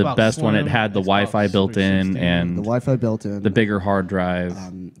one was the Xbox best one. It Slim, had the Xbox Wi-Fi built in 360. and the Wi-Fi built in. the bigger hard drive.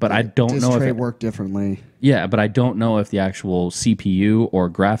 But I the don't disc know if tray it worked differently. Yeah, but I don't know if the actual CPU or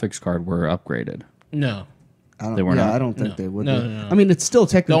graphics card were upgraded. No. They were not? I don't think No. they would. No, be. no, no. I mean, it's still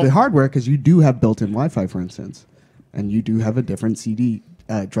technically Don't- hardware because you do have built-in Wi-Fi, for instance, and you do have a different CD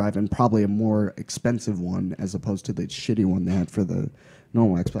drive and probably a more expensive one as opposed to the shitty one they had for the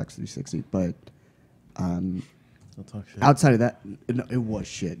normal Xbox 360. But Don't talk shit. outside of that, it was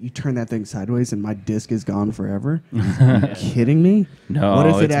shit. You turn that thing sideways and my disc is gone forever. Are you kidding me? No, What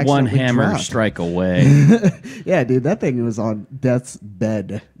if it it's one accidentally hammer dropped? strike away. Yeah, dude, that thing was on death's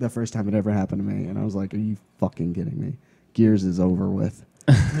bed the first time it ever happened to me, and I was like, "Are you fucking kidding me?" Gears is over with.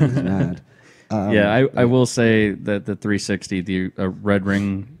 I was mad. Yeah, I will say that the 360, the Red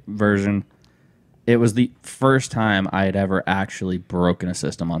Ring version, it was the first time I had ever actually broken a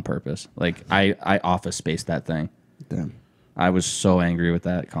system on purpose. Like, I office spaced that thing. Damn. I was so angry with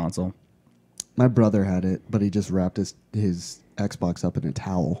that console. My brother had it, but he just wrapped his Xbox up in a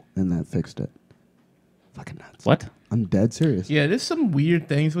towel, and that fixed it. Fucking nuts. What? I'm dead serious. Yeah, there's some weird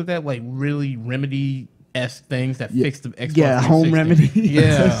things with that, like really remedy-esque things that Yeah. fix the Xbox. Yeah, home 360. remedy.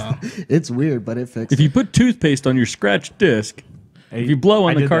 Yeah. It's weird, but it fixed If you put toothpaste on your scratched disc, If you blow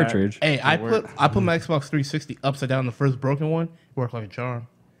on I the did that. cartridge, Hey, I It put my Xbox 360 upside down. The first broken one worked like a charm.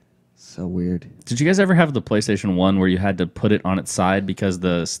 So weird. did you guys ever have the PlayStation 1 where you had to put it on its side because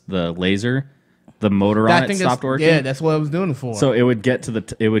the laser, the motor on it stopped working? Yeah, that's what I was doing it for. So it would get to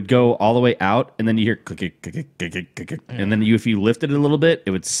it would go all the way out, and then you hear click, click, click, click, click, click, and then if you lifted it a little bit,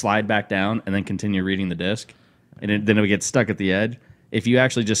 it would slide back down and then continue reading the disc, and then it would get stuck at the edge. If you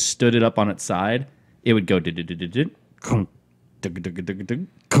actually just stood it up on its side, it would go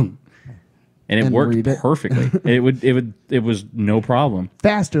and it And worked read it. perfectly. It was no problem.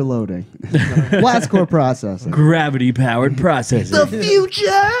 Faster loading. Blast core processing. Gravity powered processor. future.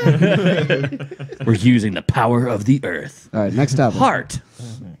 We're using the power of the earth. All right, next topic. Heart.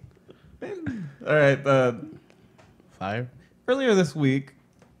 All right. Fire. Earlier this week,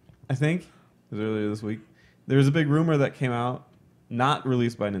 I think, it was earlier this week, there was a big rumor that came out, not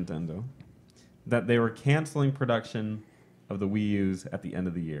released by Nintendo, that they were canceling production of the Wii U's at the end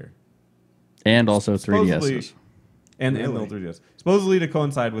of the year. And also Supposedly- 3DSs. And Really? the 3DS. Supposedly to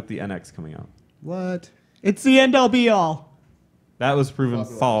coincide with the NX coming out. What? It's the end all be all. That was proven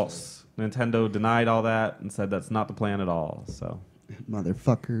false. Nintendo denied all that and said that's not the plan at all. So,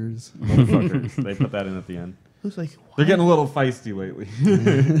 Motherfuckers. motherfuckers, they put that in at the end. Who's like, They're getting a little feisty lately.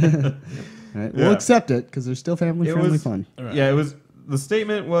 All right, Yeah. we'll accept it because they're still family It friendly was- fun. Yeah, it was. The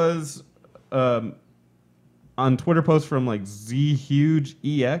statement was on Twitter posts from like Z Huge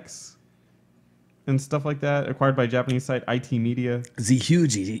EX and stuff like that, acquired by Japanese site IT Media. Z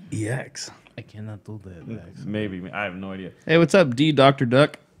Huge EX. I cannot do that. Max. Maybe I have no idea. Hey, what's up, D Dr.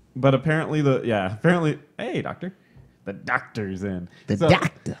 Duck? But apparently hey doctor, the doctor's in. The So-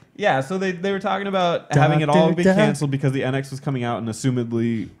 doctor. Yeah, so they were talking about having it all Doctor be Duck. canceled because the NX was coming out and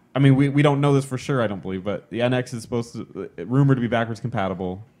assumedly, I mean, we don't know this for sure, I don't believe, but the NX is supposed to, rumored to be backwards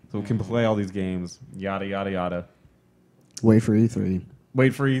compatible, so we can play all these games, yada, yada, yada. Wait for E3.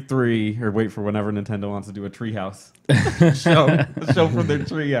 Wait for E3, or wait for whenever Nintendo wants to do a treehouse show from their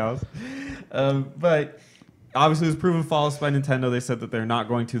treehouse. But obviously, it was proven false by Nintendo. They said that they're not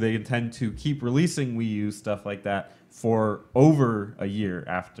going to. They intend to keep releasing Wii U stuff like that for over a year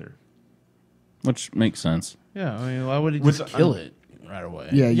after. Which makes sense. Yeah, I mean, why would he Which, just kill it right away?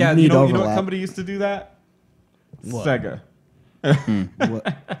 Yeah, you Yeah, need you know overlap. what company used to do that? What? Sega.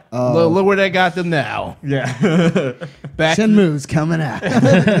 What? Look where they got them now. Yeah. Back Shenmue's coming out.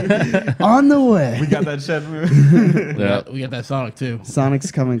 On the way. We got that Shenmue. Yeah. we got that Sonic too.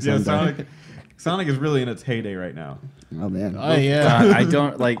 Sonic's coming Yeah, someday. Sonic is really in its heyday right now. Oh, man. Oh yeah. I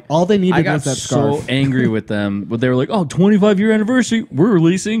don't like. All they needed I got was that so scarf. angry with them, but they were like, "Oh, 25-year anniversary, we're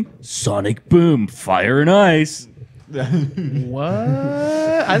releasing Sonic Boom, Fire and Ice." What?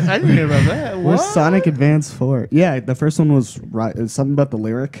 I didn't hear about that. Where's What? Sonic Advance 4? Yeah, the first one was something about the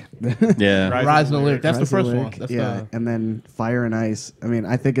lyric. Yeah, Right. Rise of the Lyric. That's the Rise of first one. Lyric, That's yeah, and then Fire and Ice. I mean,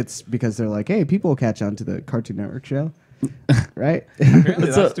 I think it's because they're like, hey, people will catch on to the Cartoon Network show, right? Apparently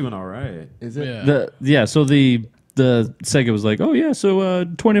It's that's a- doing all right. Is the it? yeah. So the Sega was like, "Oh yeah, so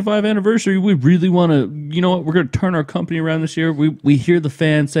 25 anniversary, we really want to, you know what? We're gonna turn our company around this year. We hear the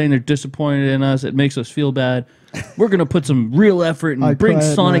fans saying they're disappointed in us. It makes us feel bad. We're gonna put some real effort and I bring cry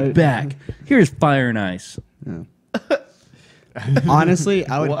at Sonic night." back. Here's Fire and Ice." Honestly,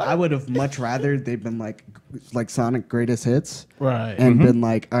 I would have much rather they've been like Sonic Greatest Hits Right. and been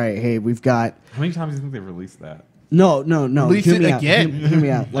like, all right, hey, we've got How many times do you think they've released that? no. Release Hear it me out. again. Hear me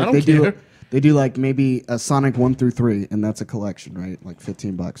out. I Like don't they do. care. They do like maybe a Sonic 1 through 3, and that's a collection, right? Like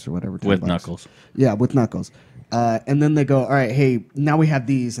 $15 or whatever. With $10. Knuckles. Yeah, with Knuckles. And then they go, all right, hey, now we have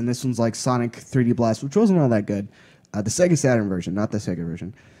these, and this one's like Sonic 3D Blast, which wasn't all that good. The Sega Saturn version, not the Sega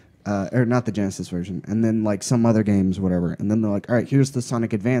version, or not the Genesis version, and then like some other games, whatever. And then they're like, all right, here's the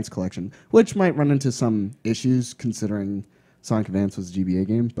Sonic Advance collection, which might run into some issues considering Sonic Advance was a GBA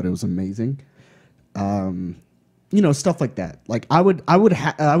game, but it was amazing. You know, stuff like that. Like I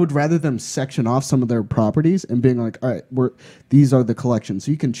would rather them section off some of their properties and being like, all right, these are the collections,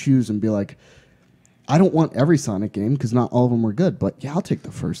 so you can choose and be like, I don't want every Sonic game because not all of them were good, but yeah, I'll take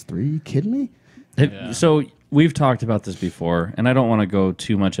the first 3. Are you kidding me? So we've talked about this before, and I don't want to go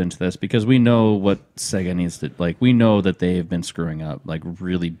too much into this because we know what Sega needs to like. We know that they've been screwing up like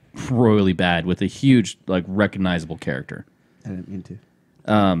really royally bad with a huge like recognizable character. I didn't mean to.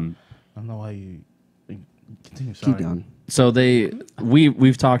 I don't know why you continue. Sorry. Keep going. So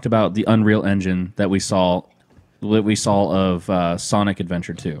we've talked about the Unreal Engine that we saw of Sonic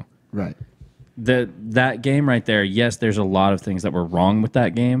Adventure 2. Right. That game right there, yes, there's a lot of things that were wrong with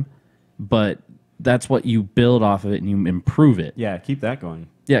that game, but that's what you build off of it and you improve it. Yeah, keep that going.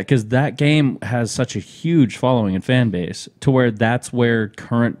 Yeah, because that game has such a huge following and fan base to where that's where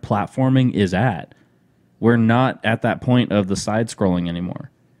current platforming is at. we're not at that point of the side scrolling anymore.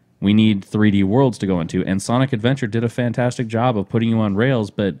 We need 3D worlds to go into, and Sonic Adventure did a fantastic job of putting you on rails,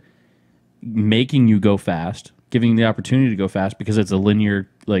 but making you go fast, giving you the opportunity to go fast because it's a linear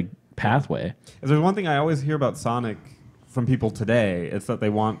like pathway. If there's one thing I always hear about Sonic from people today, it's that they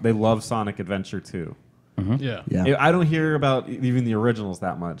love Sonic Adventure 2. Yeah. Yeah. I don't hear about even the originals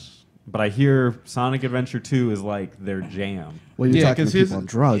that much, but I hear Sonic Adventure 2 is like their jam. Well, you're Yeah, talking 'cause to here's- people on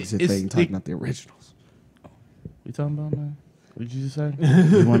drugs if it's they ain't talking the- about the originals. You talking about, man? What did you just say?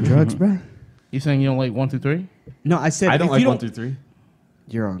 You want drugs, bro? You saying you don't like 1 through 3? No, I said I don't if like you 1 through 3.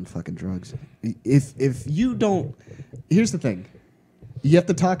 You're on fucking drugs. If you don't, here's the thing, you have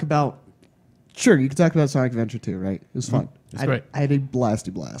to talk about. Sure, you can talk about Sonic Adventure 2, right? It was fun. It's great. I had a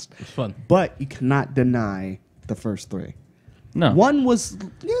blasty blast. It's fun. But you cannot deny the first 3. No. One was,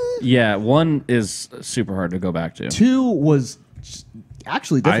 Yeah, 1 is super hard to go back to. 2 was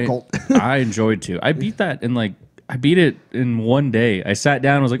actually difficult. I enjoyed 2. I beat that in I beat it in one day. I sat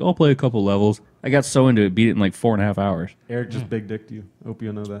down and was like, I'll play a couple levels. I got so into it, beat it in like 4.5 hours. Eric just big dicked you. Hope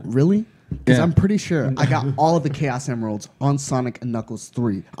you know that. Really? Because Yeah. I'm pretty sure I got all of the Chaos Emeralds on Sonic and Knuckles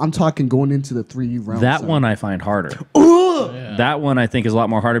 3. I'm talking going into the 3 rounds. That one I find harder. Yeah. That one I think is a lot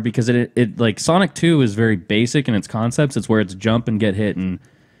more harder because it like Sonic 2 is very basic in its concepts. It's where it's jump and get hit, and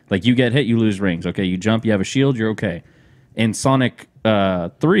like you get hit, you lose rings. Okay, you jump, you have a shield, you're okay. In Sonic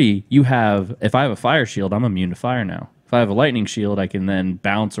 3, you have, if I have a fire shield, I'm immune to fire now. If I have a lightning shield, I can then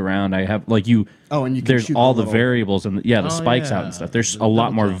bounce around. I have like you. Oh, and you can there's shoot all the the little- variables and the spikes out yeah. and stuff. There's The a lot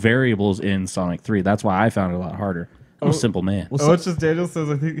double more jump. variables in Sonic 3. That's why I found it a lot harder. I'm a simple man. Oh, it's just Daniel says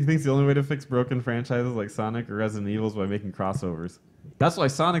I think he thinks the only way to fix broken franchises like Sonic or Resident Evil is by making crossovers. That's why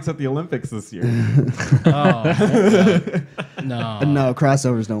Sonic's at the Olympics this year. Oh, okay. No. No,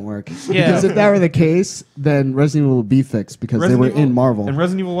 crossovers don't work. Yeah. Because if that were the case, then Resident Evil would be fixed because they were Resident Evil- in Marvel. And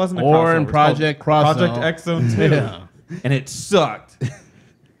Resident Evil wasn't a Or crossover. in It's Project called Cross Project Zone. X Zone 2. Yeah. And it sucked.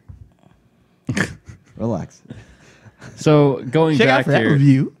 Relax. So going Check out back for that here,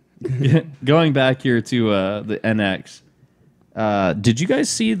 review. going back here to the NX. Did you guys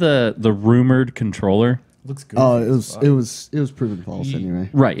see the rumored controller? Looks good. Oh, it was proven false anyway.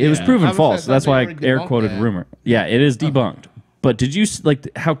 Right, it was Yeah. proven I was false. saying, That's why I they already air debunked quoted that. rumor. Yeah, it is debunked. But did you like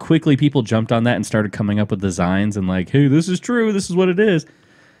how quickly people jumped on that and started coming up with designs and like, hey, this is true, this is what it is.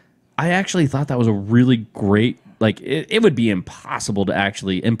 I actually thought that was a really great. Like, it would be impossible to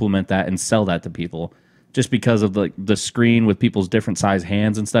actually implement that and sell that to people, just because of the screen with people's different size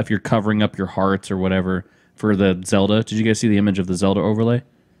hands and stuff. You're covering up your hearts or whatever for the Zelda. Did you guys see the image of the Zelda overlay?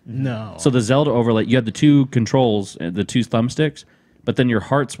 No. So the Zelda overlay, you had the 2 controls, the 2 thumbsticks, but then your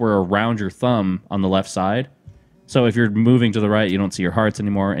hearts were around your thumb on the left side. So if you're moving to the right, you don't see your hearts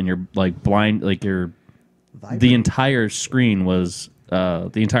anymore, and you're like blind, like the entire screen was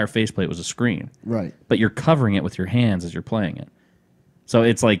the entire faceplate was a screen, Right. but you're covering it with your hands as you're playing it. So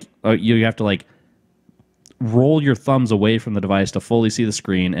it's like you have to like roll your thumbs away from the device to fully see the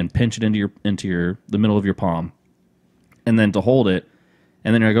screen and pinch it into the middle of your palm, and then to hold it.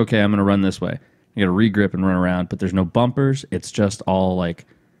 And then you're like, okay, I'm going to run this way. You got to regrip and run around, but there's no bumpers. It's just all like,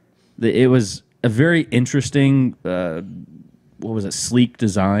 it was a very interesting, sleek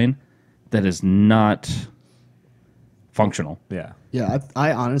design that is not functional. Yeah. Yeah,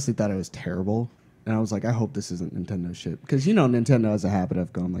 I honestly thought it was terrible. And I was like, I hope this isn't Nintendo shit. Because, Nintendo has a habit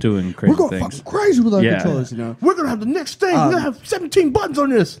of going like, Doing crazy we're going things. fucking crazy with our Yeah. controllers, We're going to have the next thing. We're going to have 17 buttons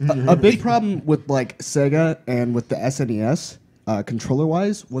on this. A big problem with like Sega and with the SNES,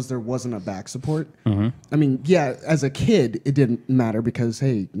 controller-wise, was there wasn't a back support. Mm-hmm. I mean, yeah, as a kid, it didn't matter because,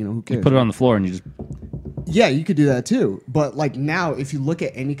 hey, who cares? Put it on the floor and you just, Yeah, you could do that too. But like now, if you look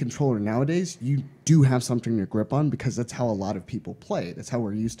at any controller nowadays, you do have something to grip on because that's how a lot of people play. That's how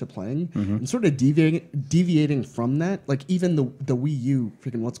we're used to playing. Mm-hmm. And sort of deviating from that, like even the Wii U,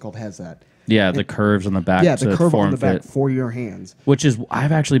 freaking what's called, has that. yeah, the curves on the back Yeah, to the curve form on the back fit. for your hands. Which is,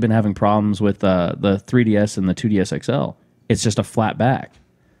 I've actually been having problems with the 3DS and the 2DS XL. It's just a flat back.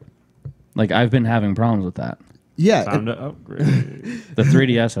 Like, I've been having problems with that. Yeah, Time to upgrade. The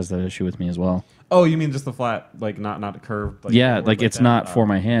 3DS has that issue with me as well. Oh, you mean just the flat, like not curved? Like, Yeah, forward like it's that? not for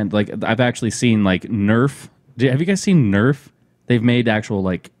my hand. Like, I've actually seen like Nerf. Have you guys seen Nerf? They've made actual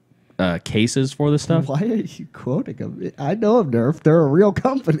like cases for this stuff. why are you quoting them? I know of Nerf. They're a real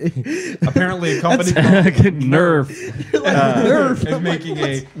company. Apparently, a company called Nerf. Nerf. is making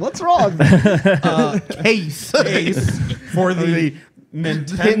a What's wrong? Case. case for the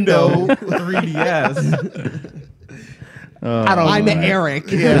Nintendo 3DS. I'm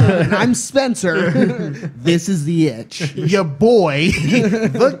Eric. And I'm Spencer. This is the itch. Your boy,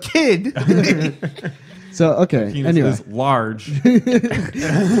 the kid. So okay. Penis Anyway, is large.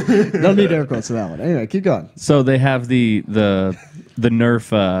 don't need air quotes for that one. Anyway, keep going. So they have the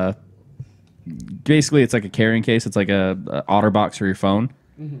Nerf. Basically, it's like a carrying case. It's like a OtterBox for your phone,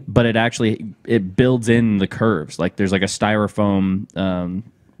 but it builds in the curves. Like there's like a styrofoam,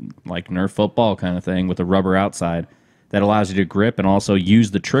 like Nerf football kind of thing with a rubber outside that allows you to grip and also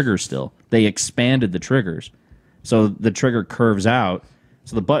use the triggers. Still, they expanded the triggers, so the trigger curves out.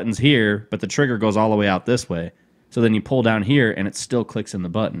 So the button's here, but the trigger goes all the way out this way. So then you pull down here, and it still clicks in the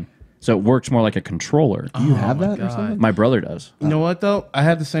button. So it works more like a controller. Do you have my that or God. something? My brother does. You know what though? I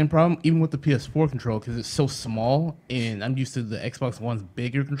have the same problem even with the PS4 controller because it's so small, and I'm used to the Xbox One's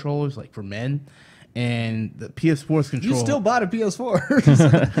bigger controllers, like for men. And the PS4's controller. You still bought a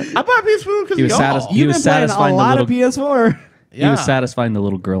PS4. I bought a PS4 because He was y'all. satisfied. He You've was been playing a satisfying the lot of little. PS4. He was satisfying the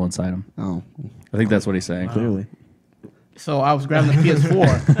little girl inside him. Oh, I think that's what he's saying. clearly. So I was grabbing the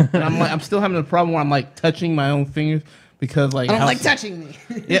PS4, and I'm still having the problem where I'm like touching my own fingers because like I don't like touching me.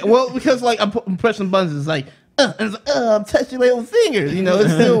 Yeah, well, because like I'm pressing buttons, it's like, and it's like, I'm touching my own fingers. You know,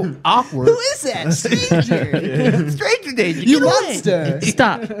 it's still awkward. Who is that stranger? Stranger danger? You get away. monster!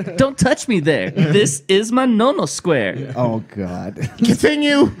 Stop! Don't touch me there. This is my nono square. Oh God.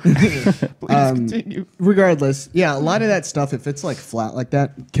 Continue. Please continue. Regardless, yeah, a lot of that stuff, if it's like flat like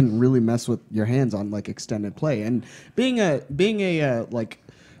that, can really mess with your hands on like extended play. And being a like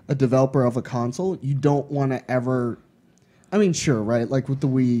a developer of a console, you don't want to ever. I mean, sure, right? Like with the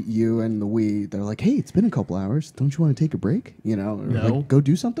Wii U and the Wii, they're like, "Hey, it's been a couple hours. Don't you want to take a break? You know, or No. like, go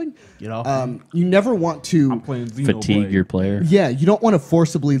do something." Get off. You never want to. I'm playing Xenoblade. Fatigue your player. Yeah, you don't want to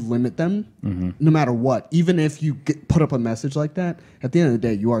forcibly limit them, Mm-hmm. no matter what. Even if you put up a message like that, at the end of the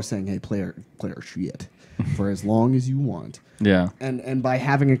day, you are saying, "Hey, player shit," for as long as you want. Yeah. And by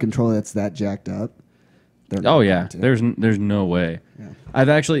having a controller that's that jacked up, they're Oh not yeah. going to. There's no way. Yeah. I've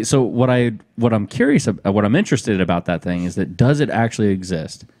actually. So what I'm curious about, what I'm interested about that thing is that does it actually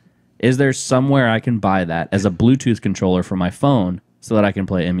exist? Is there somewhere I can buy that as a Bluetooth controller for my phone so that I can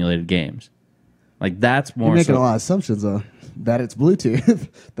play emulated games? Like that's more You're making so, a lot of assumptions though that it's Bluetooth,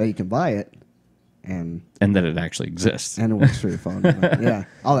 that you can buy it, and and that it actually exists. it works for your phone. Yeah,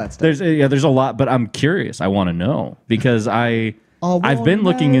 all that stuff. There's a lot, but I'm curious. I want to know because I've been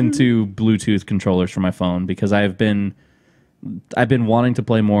looking into Bluetooth controllers for my phone because I've been wanting to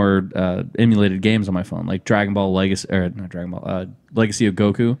play more emulated games on my phone, like Dragon Ball Legacy or not Dragon Ball Legacy of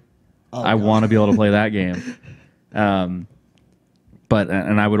Goku. I want to be able to play that game, but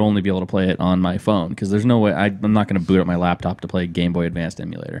I would only be able to play it on my phone because there's no way I'm not going to boot up my laptop to play Game Boy Advanced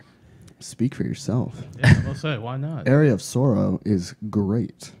emulator. Speak for yourself. Yeah, I'll say, why not? Area of Sorrow is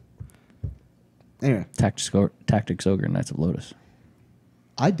great. Anyway, Tactics Ogre, Knights of Lotus.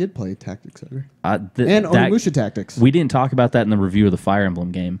 I did play Tactics Ogre. And And Onimusha Tactics. We didn't talk about that in the review of the Fire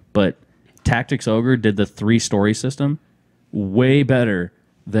Emblem game, but Tactics Ogre did the 3-story system way better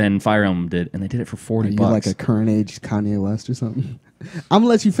than Fire Emblem did, and they did it for $40. Are you like a current age Kanye West or something? I'm gonna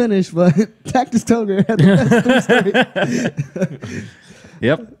let you finish, but Tactics Ogre had the best story.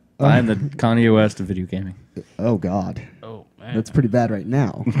 Yep, I'm the Kanye West of video gaming. Oh God, Oh man, that's pretty bad right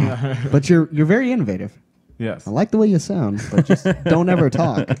now. But you're very innovative. Yes. I like the way you sound, but just don't ever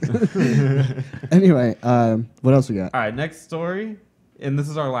talk. Anyway, what else we got? All right, next story, and this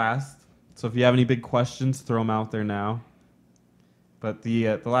is our last. So if you have any big questions, throw them out there now. But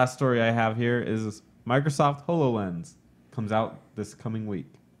the last story I have here is Microsoft HoloLens comes out this coming week.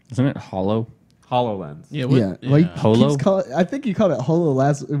 Isn't it Hollow? HoloLens. yeah, Yeah, like Holo? I think you called it Holo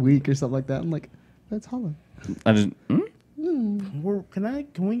last week or something like that. I'm like, that's Holo. I just, Can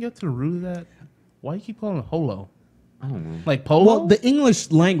we get to the root of that? Why you keep calling it holo? I don't know. Like polo? Well, the English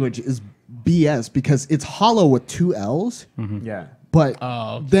language is BS because it's hollow with 2 L's, Yeah. but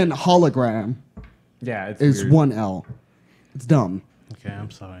Oh, okay. then hologram Yeah, it's is weird. 1 L. It's dumb. Okay, I'm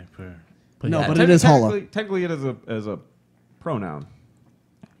sorry for. No, yeah, but it is holo. Technically, it is a pronoun.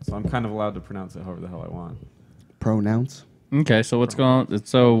 So I'm kind of allowed to pronounce it however the hell I want. Pronouns. okay, so what's going on?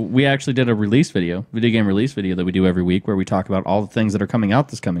 So we actually did a video game release video that we do every week where we talk about all the things that are coming out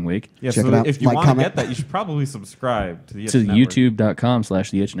this coming week Yeah, Check so it out. if you Like, want to comment. get that, you should probably subscribe to the to Itch Network.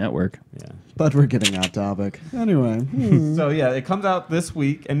 youtube.com/the Itch Network. Yeah. But we're getting off topic. Anyway. So yeah, it comes out this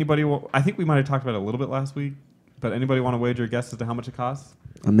week. Anybody? I think we might have talked about it a little bit last week. But anybody want to wager a guess as to how much it costs?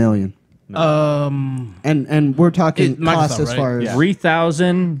 $1 million. And we're talking It- Microsoft, cost as right? far as Yeah.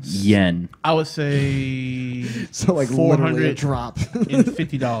 3,000 yen. I would say so like literally a drop.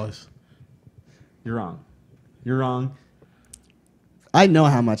 $450. You're wrong. You're wrong. I know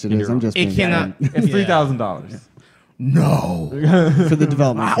how much it is. I'm just It being cannot. dumb. It's Yeah. $3,000. No. for the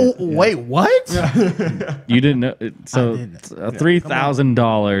development. Oh, kit. wait, what? You didn't know. So didn't. it's a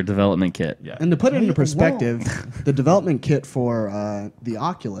 $3,000 development kit. Yeah. And to put it into Whoa. perspective, the development kit for the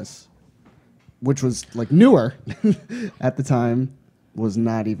Oculus, which was like newer at the time, was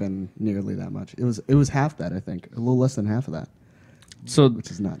not even nearly that much. It was half that, I think, a little less than half of that, So which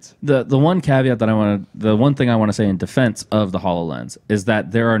is nuts. the one caveat that the one thing I want to say in defense of the HoloLens is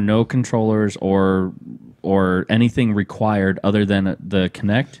that there are no controllers or anything required other than the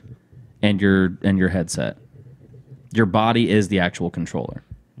Kinect and your headset. Your body is the actual controller.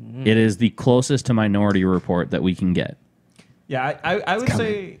 It is the closest to Minority Report that we can get. Yeah, I would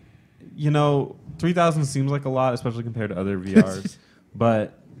say, 3,000 seems like a lot, especially compared to other VRs.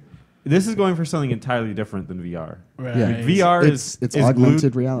 But this is going for something entirely different than VR. Right. Yeah. Like, VR It's is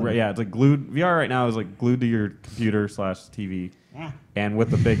augmented glued, reality. Right, yeah, it's like glued. VR right now is like glued to your computer / TV, and with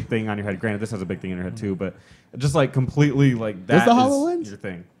the big thing on your head. Granted, this has a big thing on your head too, but just like completely like that the is HoloLens? your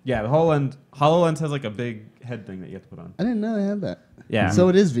thing. Yeah, the HoloLens has like a big head thing that you have to put on. I didn't know they had that. Yeah. So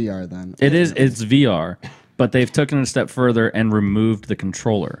it is VR then. It's VR, but they've taken it a step further and removed the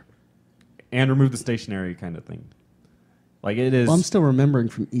controller. And remove the stationary kind of thing. Like it is. Well, I'm still remembering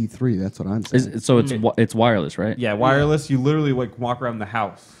from E3. That's what I'm saying. So it's wireless, right? Yeah, wireless. You literally like walk around the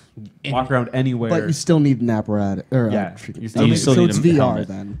house, walk around anywhere. But you still need an apparatus. Or, Yeah, you you still still so need it's a VR helmet.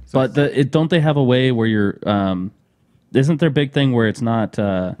 then. But don't they have a way where you're? Isn't there a big thing where it's not?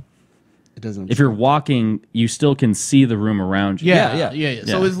 It doesn't. If you're walking, you still can see the room around you. Yeah. So Yeah.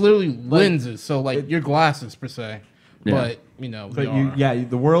 it's literally lenses. So like your glasses per se. Yeah. But But VR.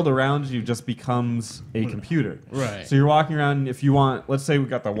 the world around you just becomes a computer. Right. So you're walking around. If you want, let's say we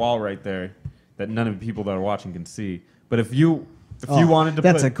got the wall right there that none of the people that are watching can see. But if you wanted to,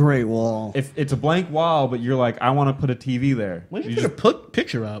 that's put, a great wall. if it's a blank wall, but you're like, I want to put a TV there. When you just put a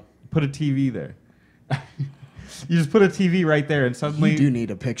picture up. put a TV there. You just put a TV right there, and suddenly You do need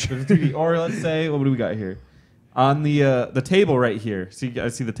a picture. there's a TV. Or let's say, what do we got here? On the table right here. See, you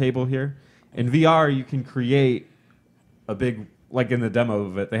guys see the table here? In VR, you can create a big, like in the demo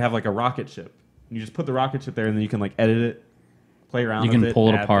of it, they have like a rocket ship. You just put the rocket ship there, and then you can like edit it, play around. You with can pull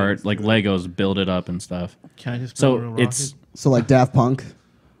it add apart things like to it. Legos, build it up and stuff. Can I just build a So rocket? it's So like Daft Punk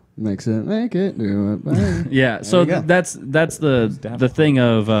makes it, make it, do it. bang. yeah. So you go. that's the Daft thing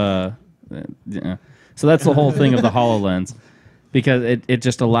of yeah. So that's the whole thing of the HoloLens, because it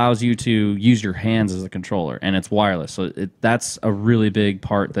just allows you to use your hands as a controller, and it's wireless. So that's a really big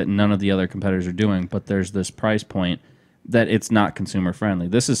part that none of the other competitors are doing. But there's this price point that it's not consumer friendly.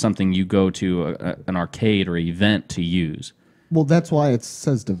 This is something you go to an arcade or event to use. Well, that's why it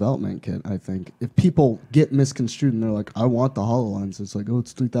says development kit, I think. If people get misconstrued and they're like, I want the HoloLens, it's like, oh,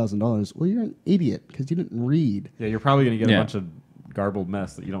 it's $3,000. Well, you're an idiot because you didn't read. Yeah, you're probably gonna get Yeah. a bunch of garbled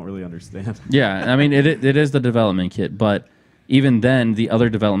mess that you don't really understand. Yeah, I mean it is the development kit, but even then, the other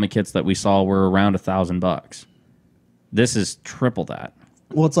development kits that we saw were around $1,000. This is triple that.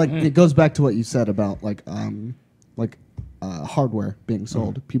 Well, it's like, it goes back to what you said about hardware being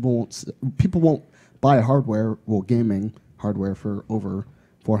sold. People won't buy hardware, gaming hardware for over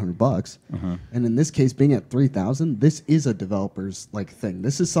 $400. And in this case, being at 3,000, this is a developer's thing.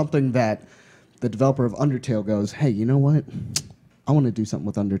 This is something that the developer of Undertale goes, hey, you know what? I want to do something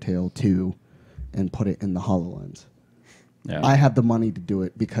with Undertale 2 and put it in the HoloLens. Yeah. I have the money to do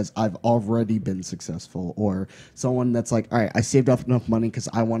it because I've already been successful. Or someone that's like, all right, I saved up enough money because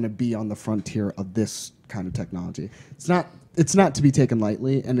I want to be on the frontier of this kind of technology. It's not to be taken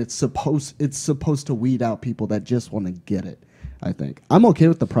lightly, and it's supposed to weed out people that just want to get it. I think I'm okay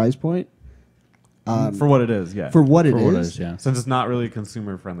with the price point For what it is, yeah. for what it For what it is. is, yeah. Since it's not really a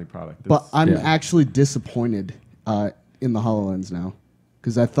consumer-friendly product. But I'm Yeah. actually disappointed in the HoloLens now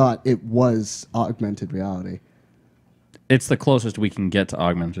because I thought it was augmented reality. It's the closest we can get to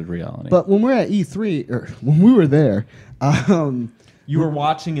augmented reality. But when we're at E3, or when we were there, you were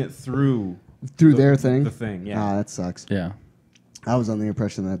watching it through their thing. The thing, yeah. Ah, that sucks. yeah. I was under the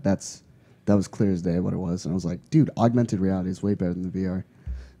impression that was clear as day what it was, and I was like, dude, augmented reality is way better than the VR.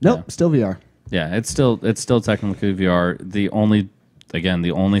 Nope, Yeah. still VR. Yeah, it's still technically VR. The only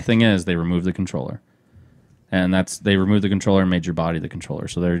thing is they removed the controller. And they removed the controller and made your body the controller.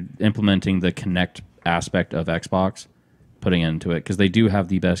 So they're implementing the Kinect aspect of Xbox, putting it into it, because they do have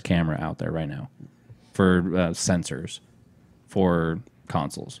the best camera out there right now for sensors for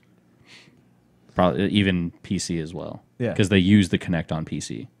consoles. Probably even PC as well. Yeah. Because they use the Kinect on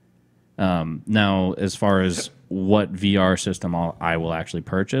PC. Now, as far as what VR system I will actually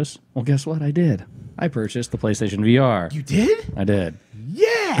purchase, well, guess what? I did. I purchased the PlayStation VR. You did? I did.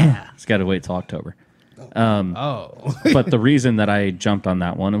 Yeah. It's got to wait till October. Oh. But the reason that I jumped on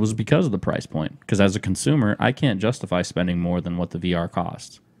that one, it was because of the price point. Because as a consumer, I can't justify spending more than what the VR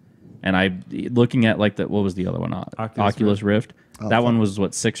costs. And looking at like what was the other one? Oculus Rift. That one was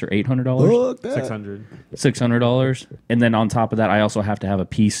what, $600 or $800? Look that. 600. $600. And then on top of that, I also have to have a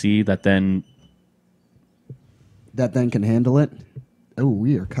PC that then can handle it. Oh,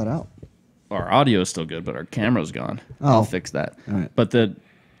 we are cut out. our audio is still good, but our camera's gone. Oh. I'll fix that. All right. But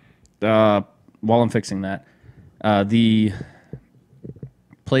while I'm fixing that, the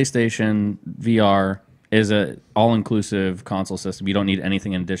PlayStation VR is a all-inclusive console system. You don't need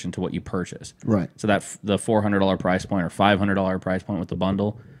anything in addition to what you purchase. Right. So that the $400 price point or $500 price point with the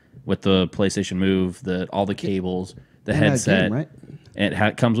bundle, with the PlayStation Move, all the cables, the And a headset, game, right?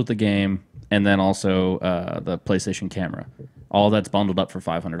 it comes with the game, and then also the PlayStation camera. All that's bundled up for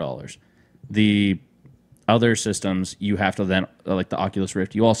 $500. The other systems, you have to then, like the Oculus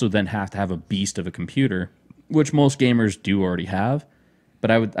Rift, you also then have to have a beast of a computer, which most gamers do already have. But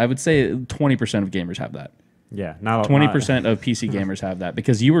I would say 20% of gamers have that. Yeah, not 20% of PC gamers have that,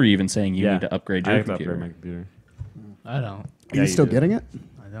 because you were even saying you need to upgrade I your have to computer. upgrade my computer. I don't. Are Yeah, you you still do. getting it?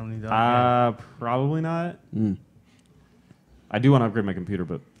 I don't need that. Probably not. I do want to upgrade my computer,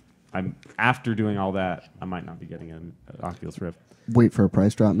 but after doing all that, I might not be getting an Oculus Rift. Wait for a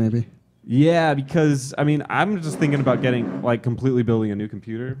price drop, maybe. Yeah, because I'm just thinking about getting completely building a new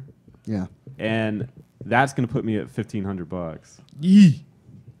computer, Yeah. and that's going to put me at $1,500. Yee.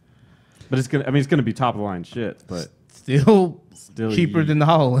 But it's gonna be top of the line shit. But Still still cheaper yee. than the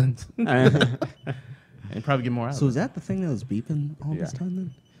HoloLens. yeah, And probably get more out So of is that the thing that was beeping all this Yeah. time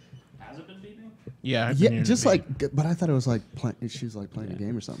then? Has it been beeping? it. Yeah. I can Yeah, hear just the like, but I thought it was like she was like playing a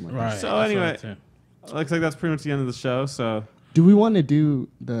game or something like beat. Right. that. So I saw anyway- that too. looks like that's pretty much the end of the show. So Do we want to do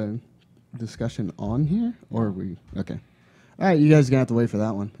the discussion on here, or are we okay? All right, you guys are gonna have to wait for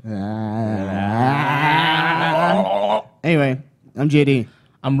that one. Anyway, I'm JD.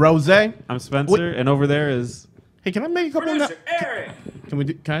 I'm Rose. Hey, I'm Spencer, and over there is can I make a couple? Eric.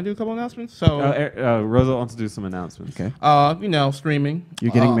 Can I do a couple announcements? So, Rosa wants to do some announcements. Okay, streaming.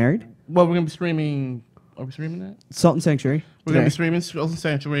 you're getting married. Well, we're gonna be streaming. Are we streaming that? Salt and Sanctuary. We're gonna be today. streaming Skills and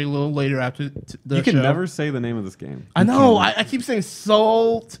Sanctuary a little later after the You can show. never say the name of this game. I know. I keep saying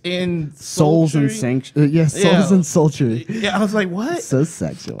salt and Souls and sultry. Sanctuary. Yes, Yeah. Souls and Sultry. Yeah, I was like, what? So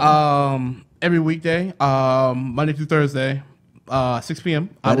sexual. Every weekday, Monday through Thursday, 6 p.m.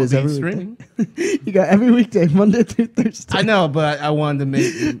 I That will is be every streaming. You got every weekday, Monday through Thursday. I know, but I wanted to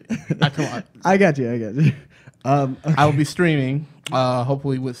make. Come on. I got you. Okay. I will be streaming,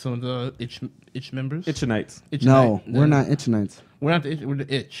 hopefully with some of the itch members. Itchinites. No, Itchonite. we're not Itchinites. We're not the itch. We're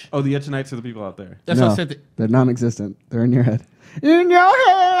the itch. Oh, the Itchinites are the people out there. That's no, what I said. they're non-existent. They're in your head. In your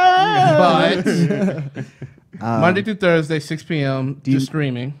head. But Monday through Thursday, 6 p.m. you- Just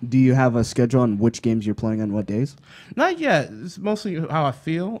streaming. Do you have a schedule on which games you're playing on what days? Not yet. It's mostly how I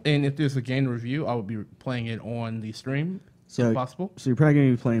feel, and if there's a game to review, I will be playing it on the stream. So- if possible. So you're probably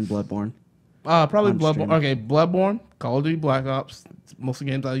gonna be playing Bloodborne. Probably On Bloodborne. stream. Okay, Bloodborne, Call of Duty Black Ops. It's most of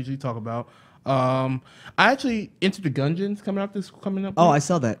the games I usually talk about. I actually Enter the Gungeon's coming up. Oh, I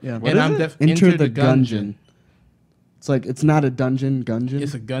saw that. Yeah. and I'm Enter the Gungeon. It's like it's not a dungeon. Gungeon.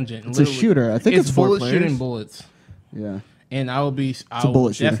 It's a gungeon. It's a shooter. I think it's 4 bullet players. shooting bullets. Yeah. And I will be. I a will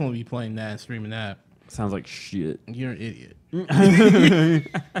bullet shooter. definitely be playing that and streaming that. Sounds like shit. You're an idiot.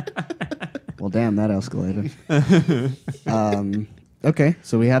 Well, damn, that escalated. Okay,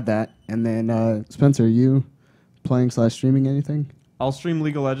 so we have that, and then Spencer, are you playing / streaming anything? I'll stream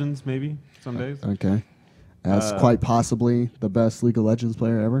League of Legends maybe some days. Okay. That's quite possibly the best League of Legends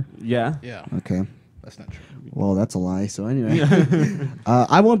player ever. Yeah. Yeah, Okay. that's not true. Well, that's a lie. So anyway,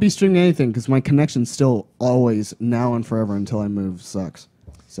 I won't be streaming anything because my connection still always, now and forever until I move, sucks.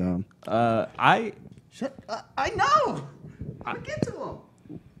 So. I Shut. I know. Get to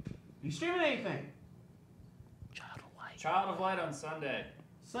him. You streaming anything? Child of Light on Sunday,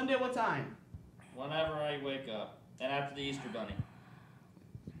 Sunday, what time? whenever I wake up, and after the Easter Bunny.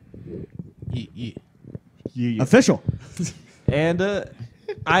 Yeah. Official. and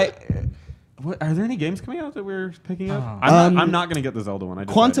what, are there any games coming out that we're picking up? I'm not gonna get the Zelda one. I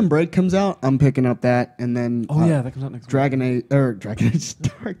Quantum decided. Break comes out. I'm picking up that, and then Oh yeah, that comes out next week. Dragon Age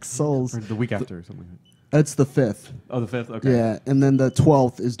Dark Souls. Or the week after or something like that. That's the 5th. Oh, the 5th. Okay. Yeah, and then the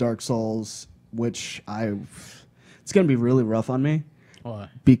 12th is Dark Souls, which it's gonna be really rough on me Why?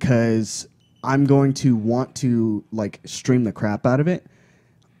 because I'm going to want to like stream the crap out of it.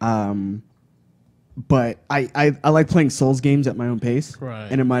 But I like playing Souls games at my own pace, Right.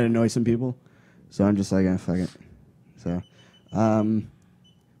 and it might annoy some people, so I'm just like, fuck it. So,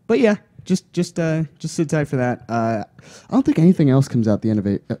 but yeah, just sit tight for that. I don't think anything else comes out the end of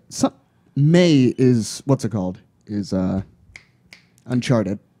it. May is what's it called? Is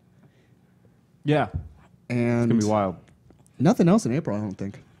Uncharted, Yeah, and it's gonna be wild. nothing else in April. I don't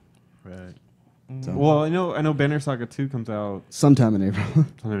think. Right. So, Well, I know Banner Saga 2 comes out sometime in April.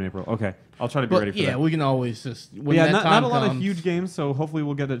 sometime in April. Okay, I'll try to be But ready for yeah, that. we can always just. But When yeah, that not time a lot of comes- huge games, so hopefully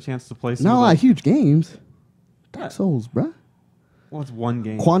we'll get a chance to play some. Not a of lot those. of huge games. Yeah. Dark Souls, bruh. Well, it's one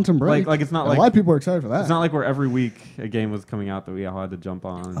game. Quantum Break. Like it's not a like lot of people are excited for that. it's not like where every week a game was coming out that we all had to jump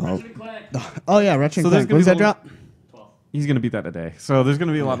on. Oh yeah, Ratchet So and there's Clank. gonna When's be that drop? He's gonna beat that today. So there's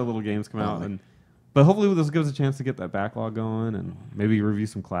gonna be a lot of little games come out, but hopefully this gives us a chance to get that backlog going and maybe review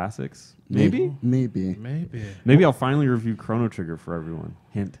some classics. Maybe Maybe. Maybe. I'll finally review Chrono Trigger for everyone.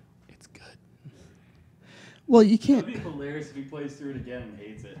 Hint. It's good. Well, you can't. It'd be hilarious if he plays through it again and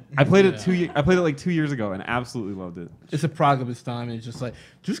hates it. I played it I played it like 2 years ago and absolutely loved it. It's a product of its time, and it's just like,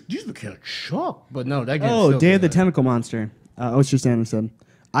 just became shocked. But no, that game. Oh, Day of the Tentacle Monster. Ocean Anderson.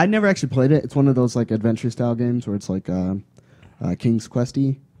 I never actually played it. It's one of those like adventure style games where it's like King's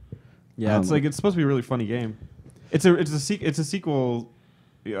Questy. Yeah, it's supposed to be a really funny game. It's a sequel,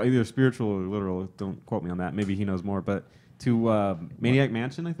 either spiritual or literal. Don't quote me on that. Maybe he knows more. But to Maniac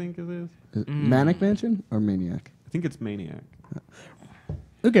Mansion, I think it is. Manic Mansion or Maniac? I think it's Maniac.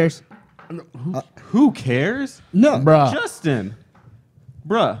 Who cares? Who cares? No, Bruh. Justin.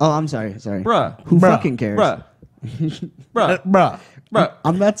 Bruh. Oh, I'm sorry. Bruh. Who Bruh. fucking cares? Bruh. Bruh. Bruh. Bruh.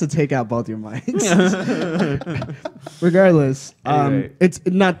 I'm about to take out both your mics. Regardless, Anyway. it's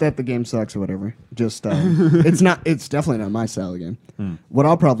not that the game sucks or whatever. Just it's not. It's definitely not my style of game. What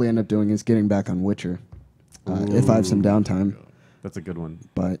I'll probably end up doing is getting back on Witcher if I have some downtime. That's a good one.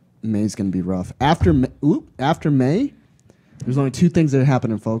 But May's gonna be rough. After May, there's only two things that are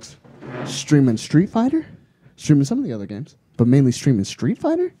happening, folks: streaming Street Fighter, streaming some of the other games, but mainly streaming Street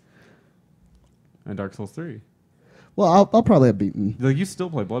Fighter. And Dark Souls 3. Well, I'll probably have beaten. Like, you still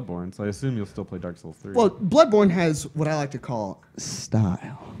play Bloodborne, so I assume you'll still play Dark Souls 3. Well, Bloodborne has what I like to call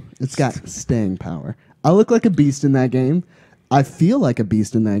style. It's got staying power. I look like a beast in that game. I feel like a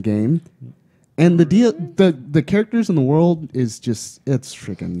beast in that game. And the characters in the world is just, it's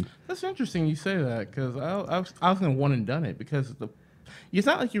freaking. That's interesting you say that, because I was gonna one and done it, because it's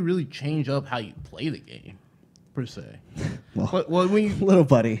not like you really change up how you play the game, per se. Well, Well, when you little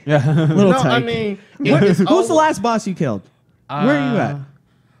buddy. yeah. Little no, I tyke. mean, Who was the last boss you killed? Where are you at?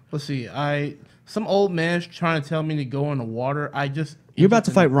 Let's see. Some old man's trying to tell me to go in the water. You're about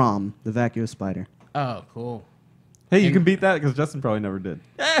to fight Rom, the vacuous spider. Oh, cool. Hey, you can beat that because Justin probably never did.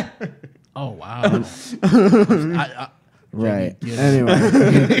 Oh wow. Right. Get it.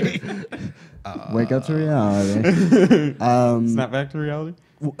 Anyway. Wake up to reality. Snap back to reality.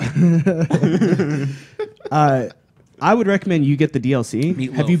 I would recommend you get the DLC.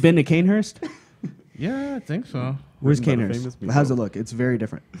 Meatloaf. Have you been to Canehurst? Yeah, I think so. Where's Written by the Canehurst? famous How's it Meatloaf. look? It's very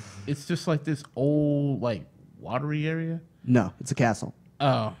different. It's just like this old, like, watery area. No, it's a castle.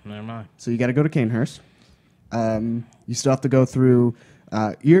 Oh, never mind. So you got to go to Canehurst. You still have to go through.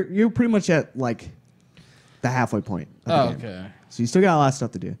 You're pretty much at like the halfway point. Of the game. Okay. So you still got a lot of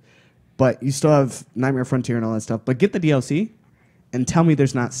stuff to do, but you still have Nightmare Frontier and all that stuff. But get the DLC, and tell me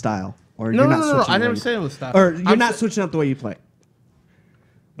there's not style or No, you're no, not no, no. switching I the way never you- said it was stop. or you're I'm not sa- switching up the way you play.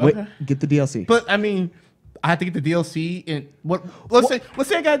 Wait, Okay. get the DLC. But I mean, I have to get the DLC, and what? Let's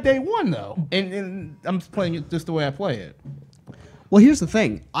say I got day one though, and I'm just playing it just the way I play it. Well, here's the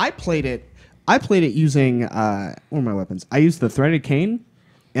thing. I played it using what are my weapons? I used the threaded cane,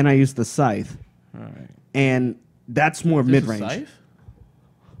 and I used the scythe, All right. and that's more There's mid a range. scythe?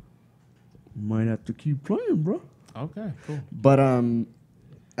 Might have to keep playing, bro. Okay, cool. But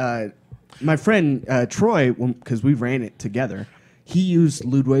my friend Troy, because we ran it together, he used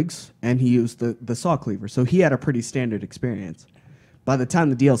Ludwig's and he used the saw cleaver, so he had a pretty standard experience. By the time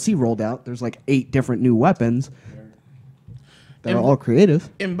the DLC rolled out, there's like 8 different new weapons that And are all creative.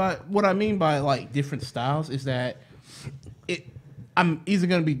 And by what I mean by like different styles is that I'm either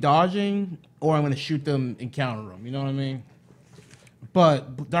gonna be dodging or I'm gonna shoot them and counter them. You know what I mean?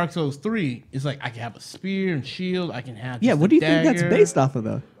 But Dark Souls 3 is like I can have a spear and shield. I can have Yeah, just what a do you think that's dagger. based off of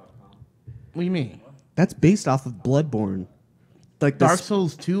though? What do you mean? That's based off of Bloodborne. Like the Dark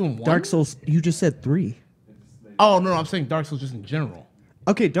Souls 2 and 1? Dark Souls. You just said 3. Oh no, I'm saying Dark Souls just in general.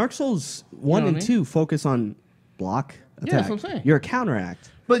 Okay, Dark Souls 1 what I and mean? 2 focus on block attack. Yeah, that's what I'm saying. You're a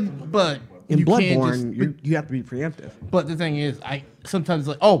counteract. But In you can't Bloodborne, just, you have to be preemptive. But the thing is, I sometimes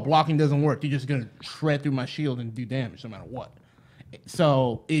like, oh, blocking doesn't work. You're just gonna shred through my shield and do damage no matter what.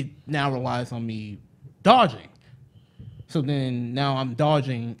 So it now relies on me dodging. So then now I'm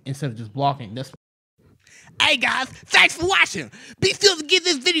dodging instead of just blocking. That's Hey guys, thanks for watching. Be sure to give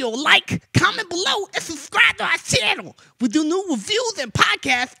this video a like, comment below, and subscribe to our channel. We do new reviews and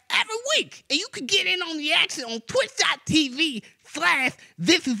podcasts every week. And you can get in on the action on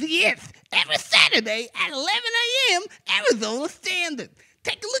twitch.tv/ThisIsTheIt every Saturday at 11 a.m. Arizona Standard.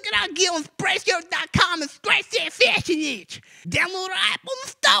 Take a look at our gear on Spreadshirt.com and scratch that fashion itch. Download our app on the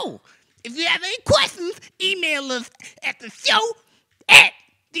store. If you have any questions, email us at the show at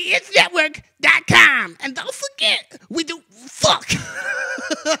theitsnetwork.com. And don't forget, we do fuck.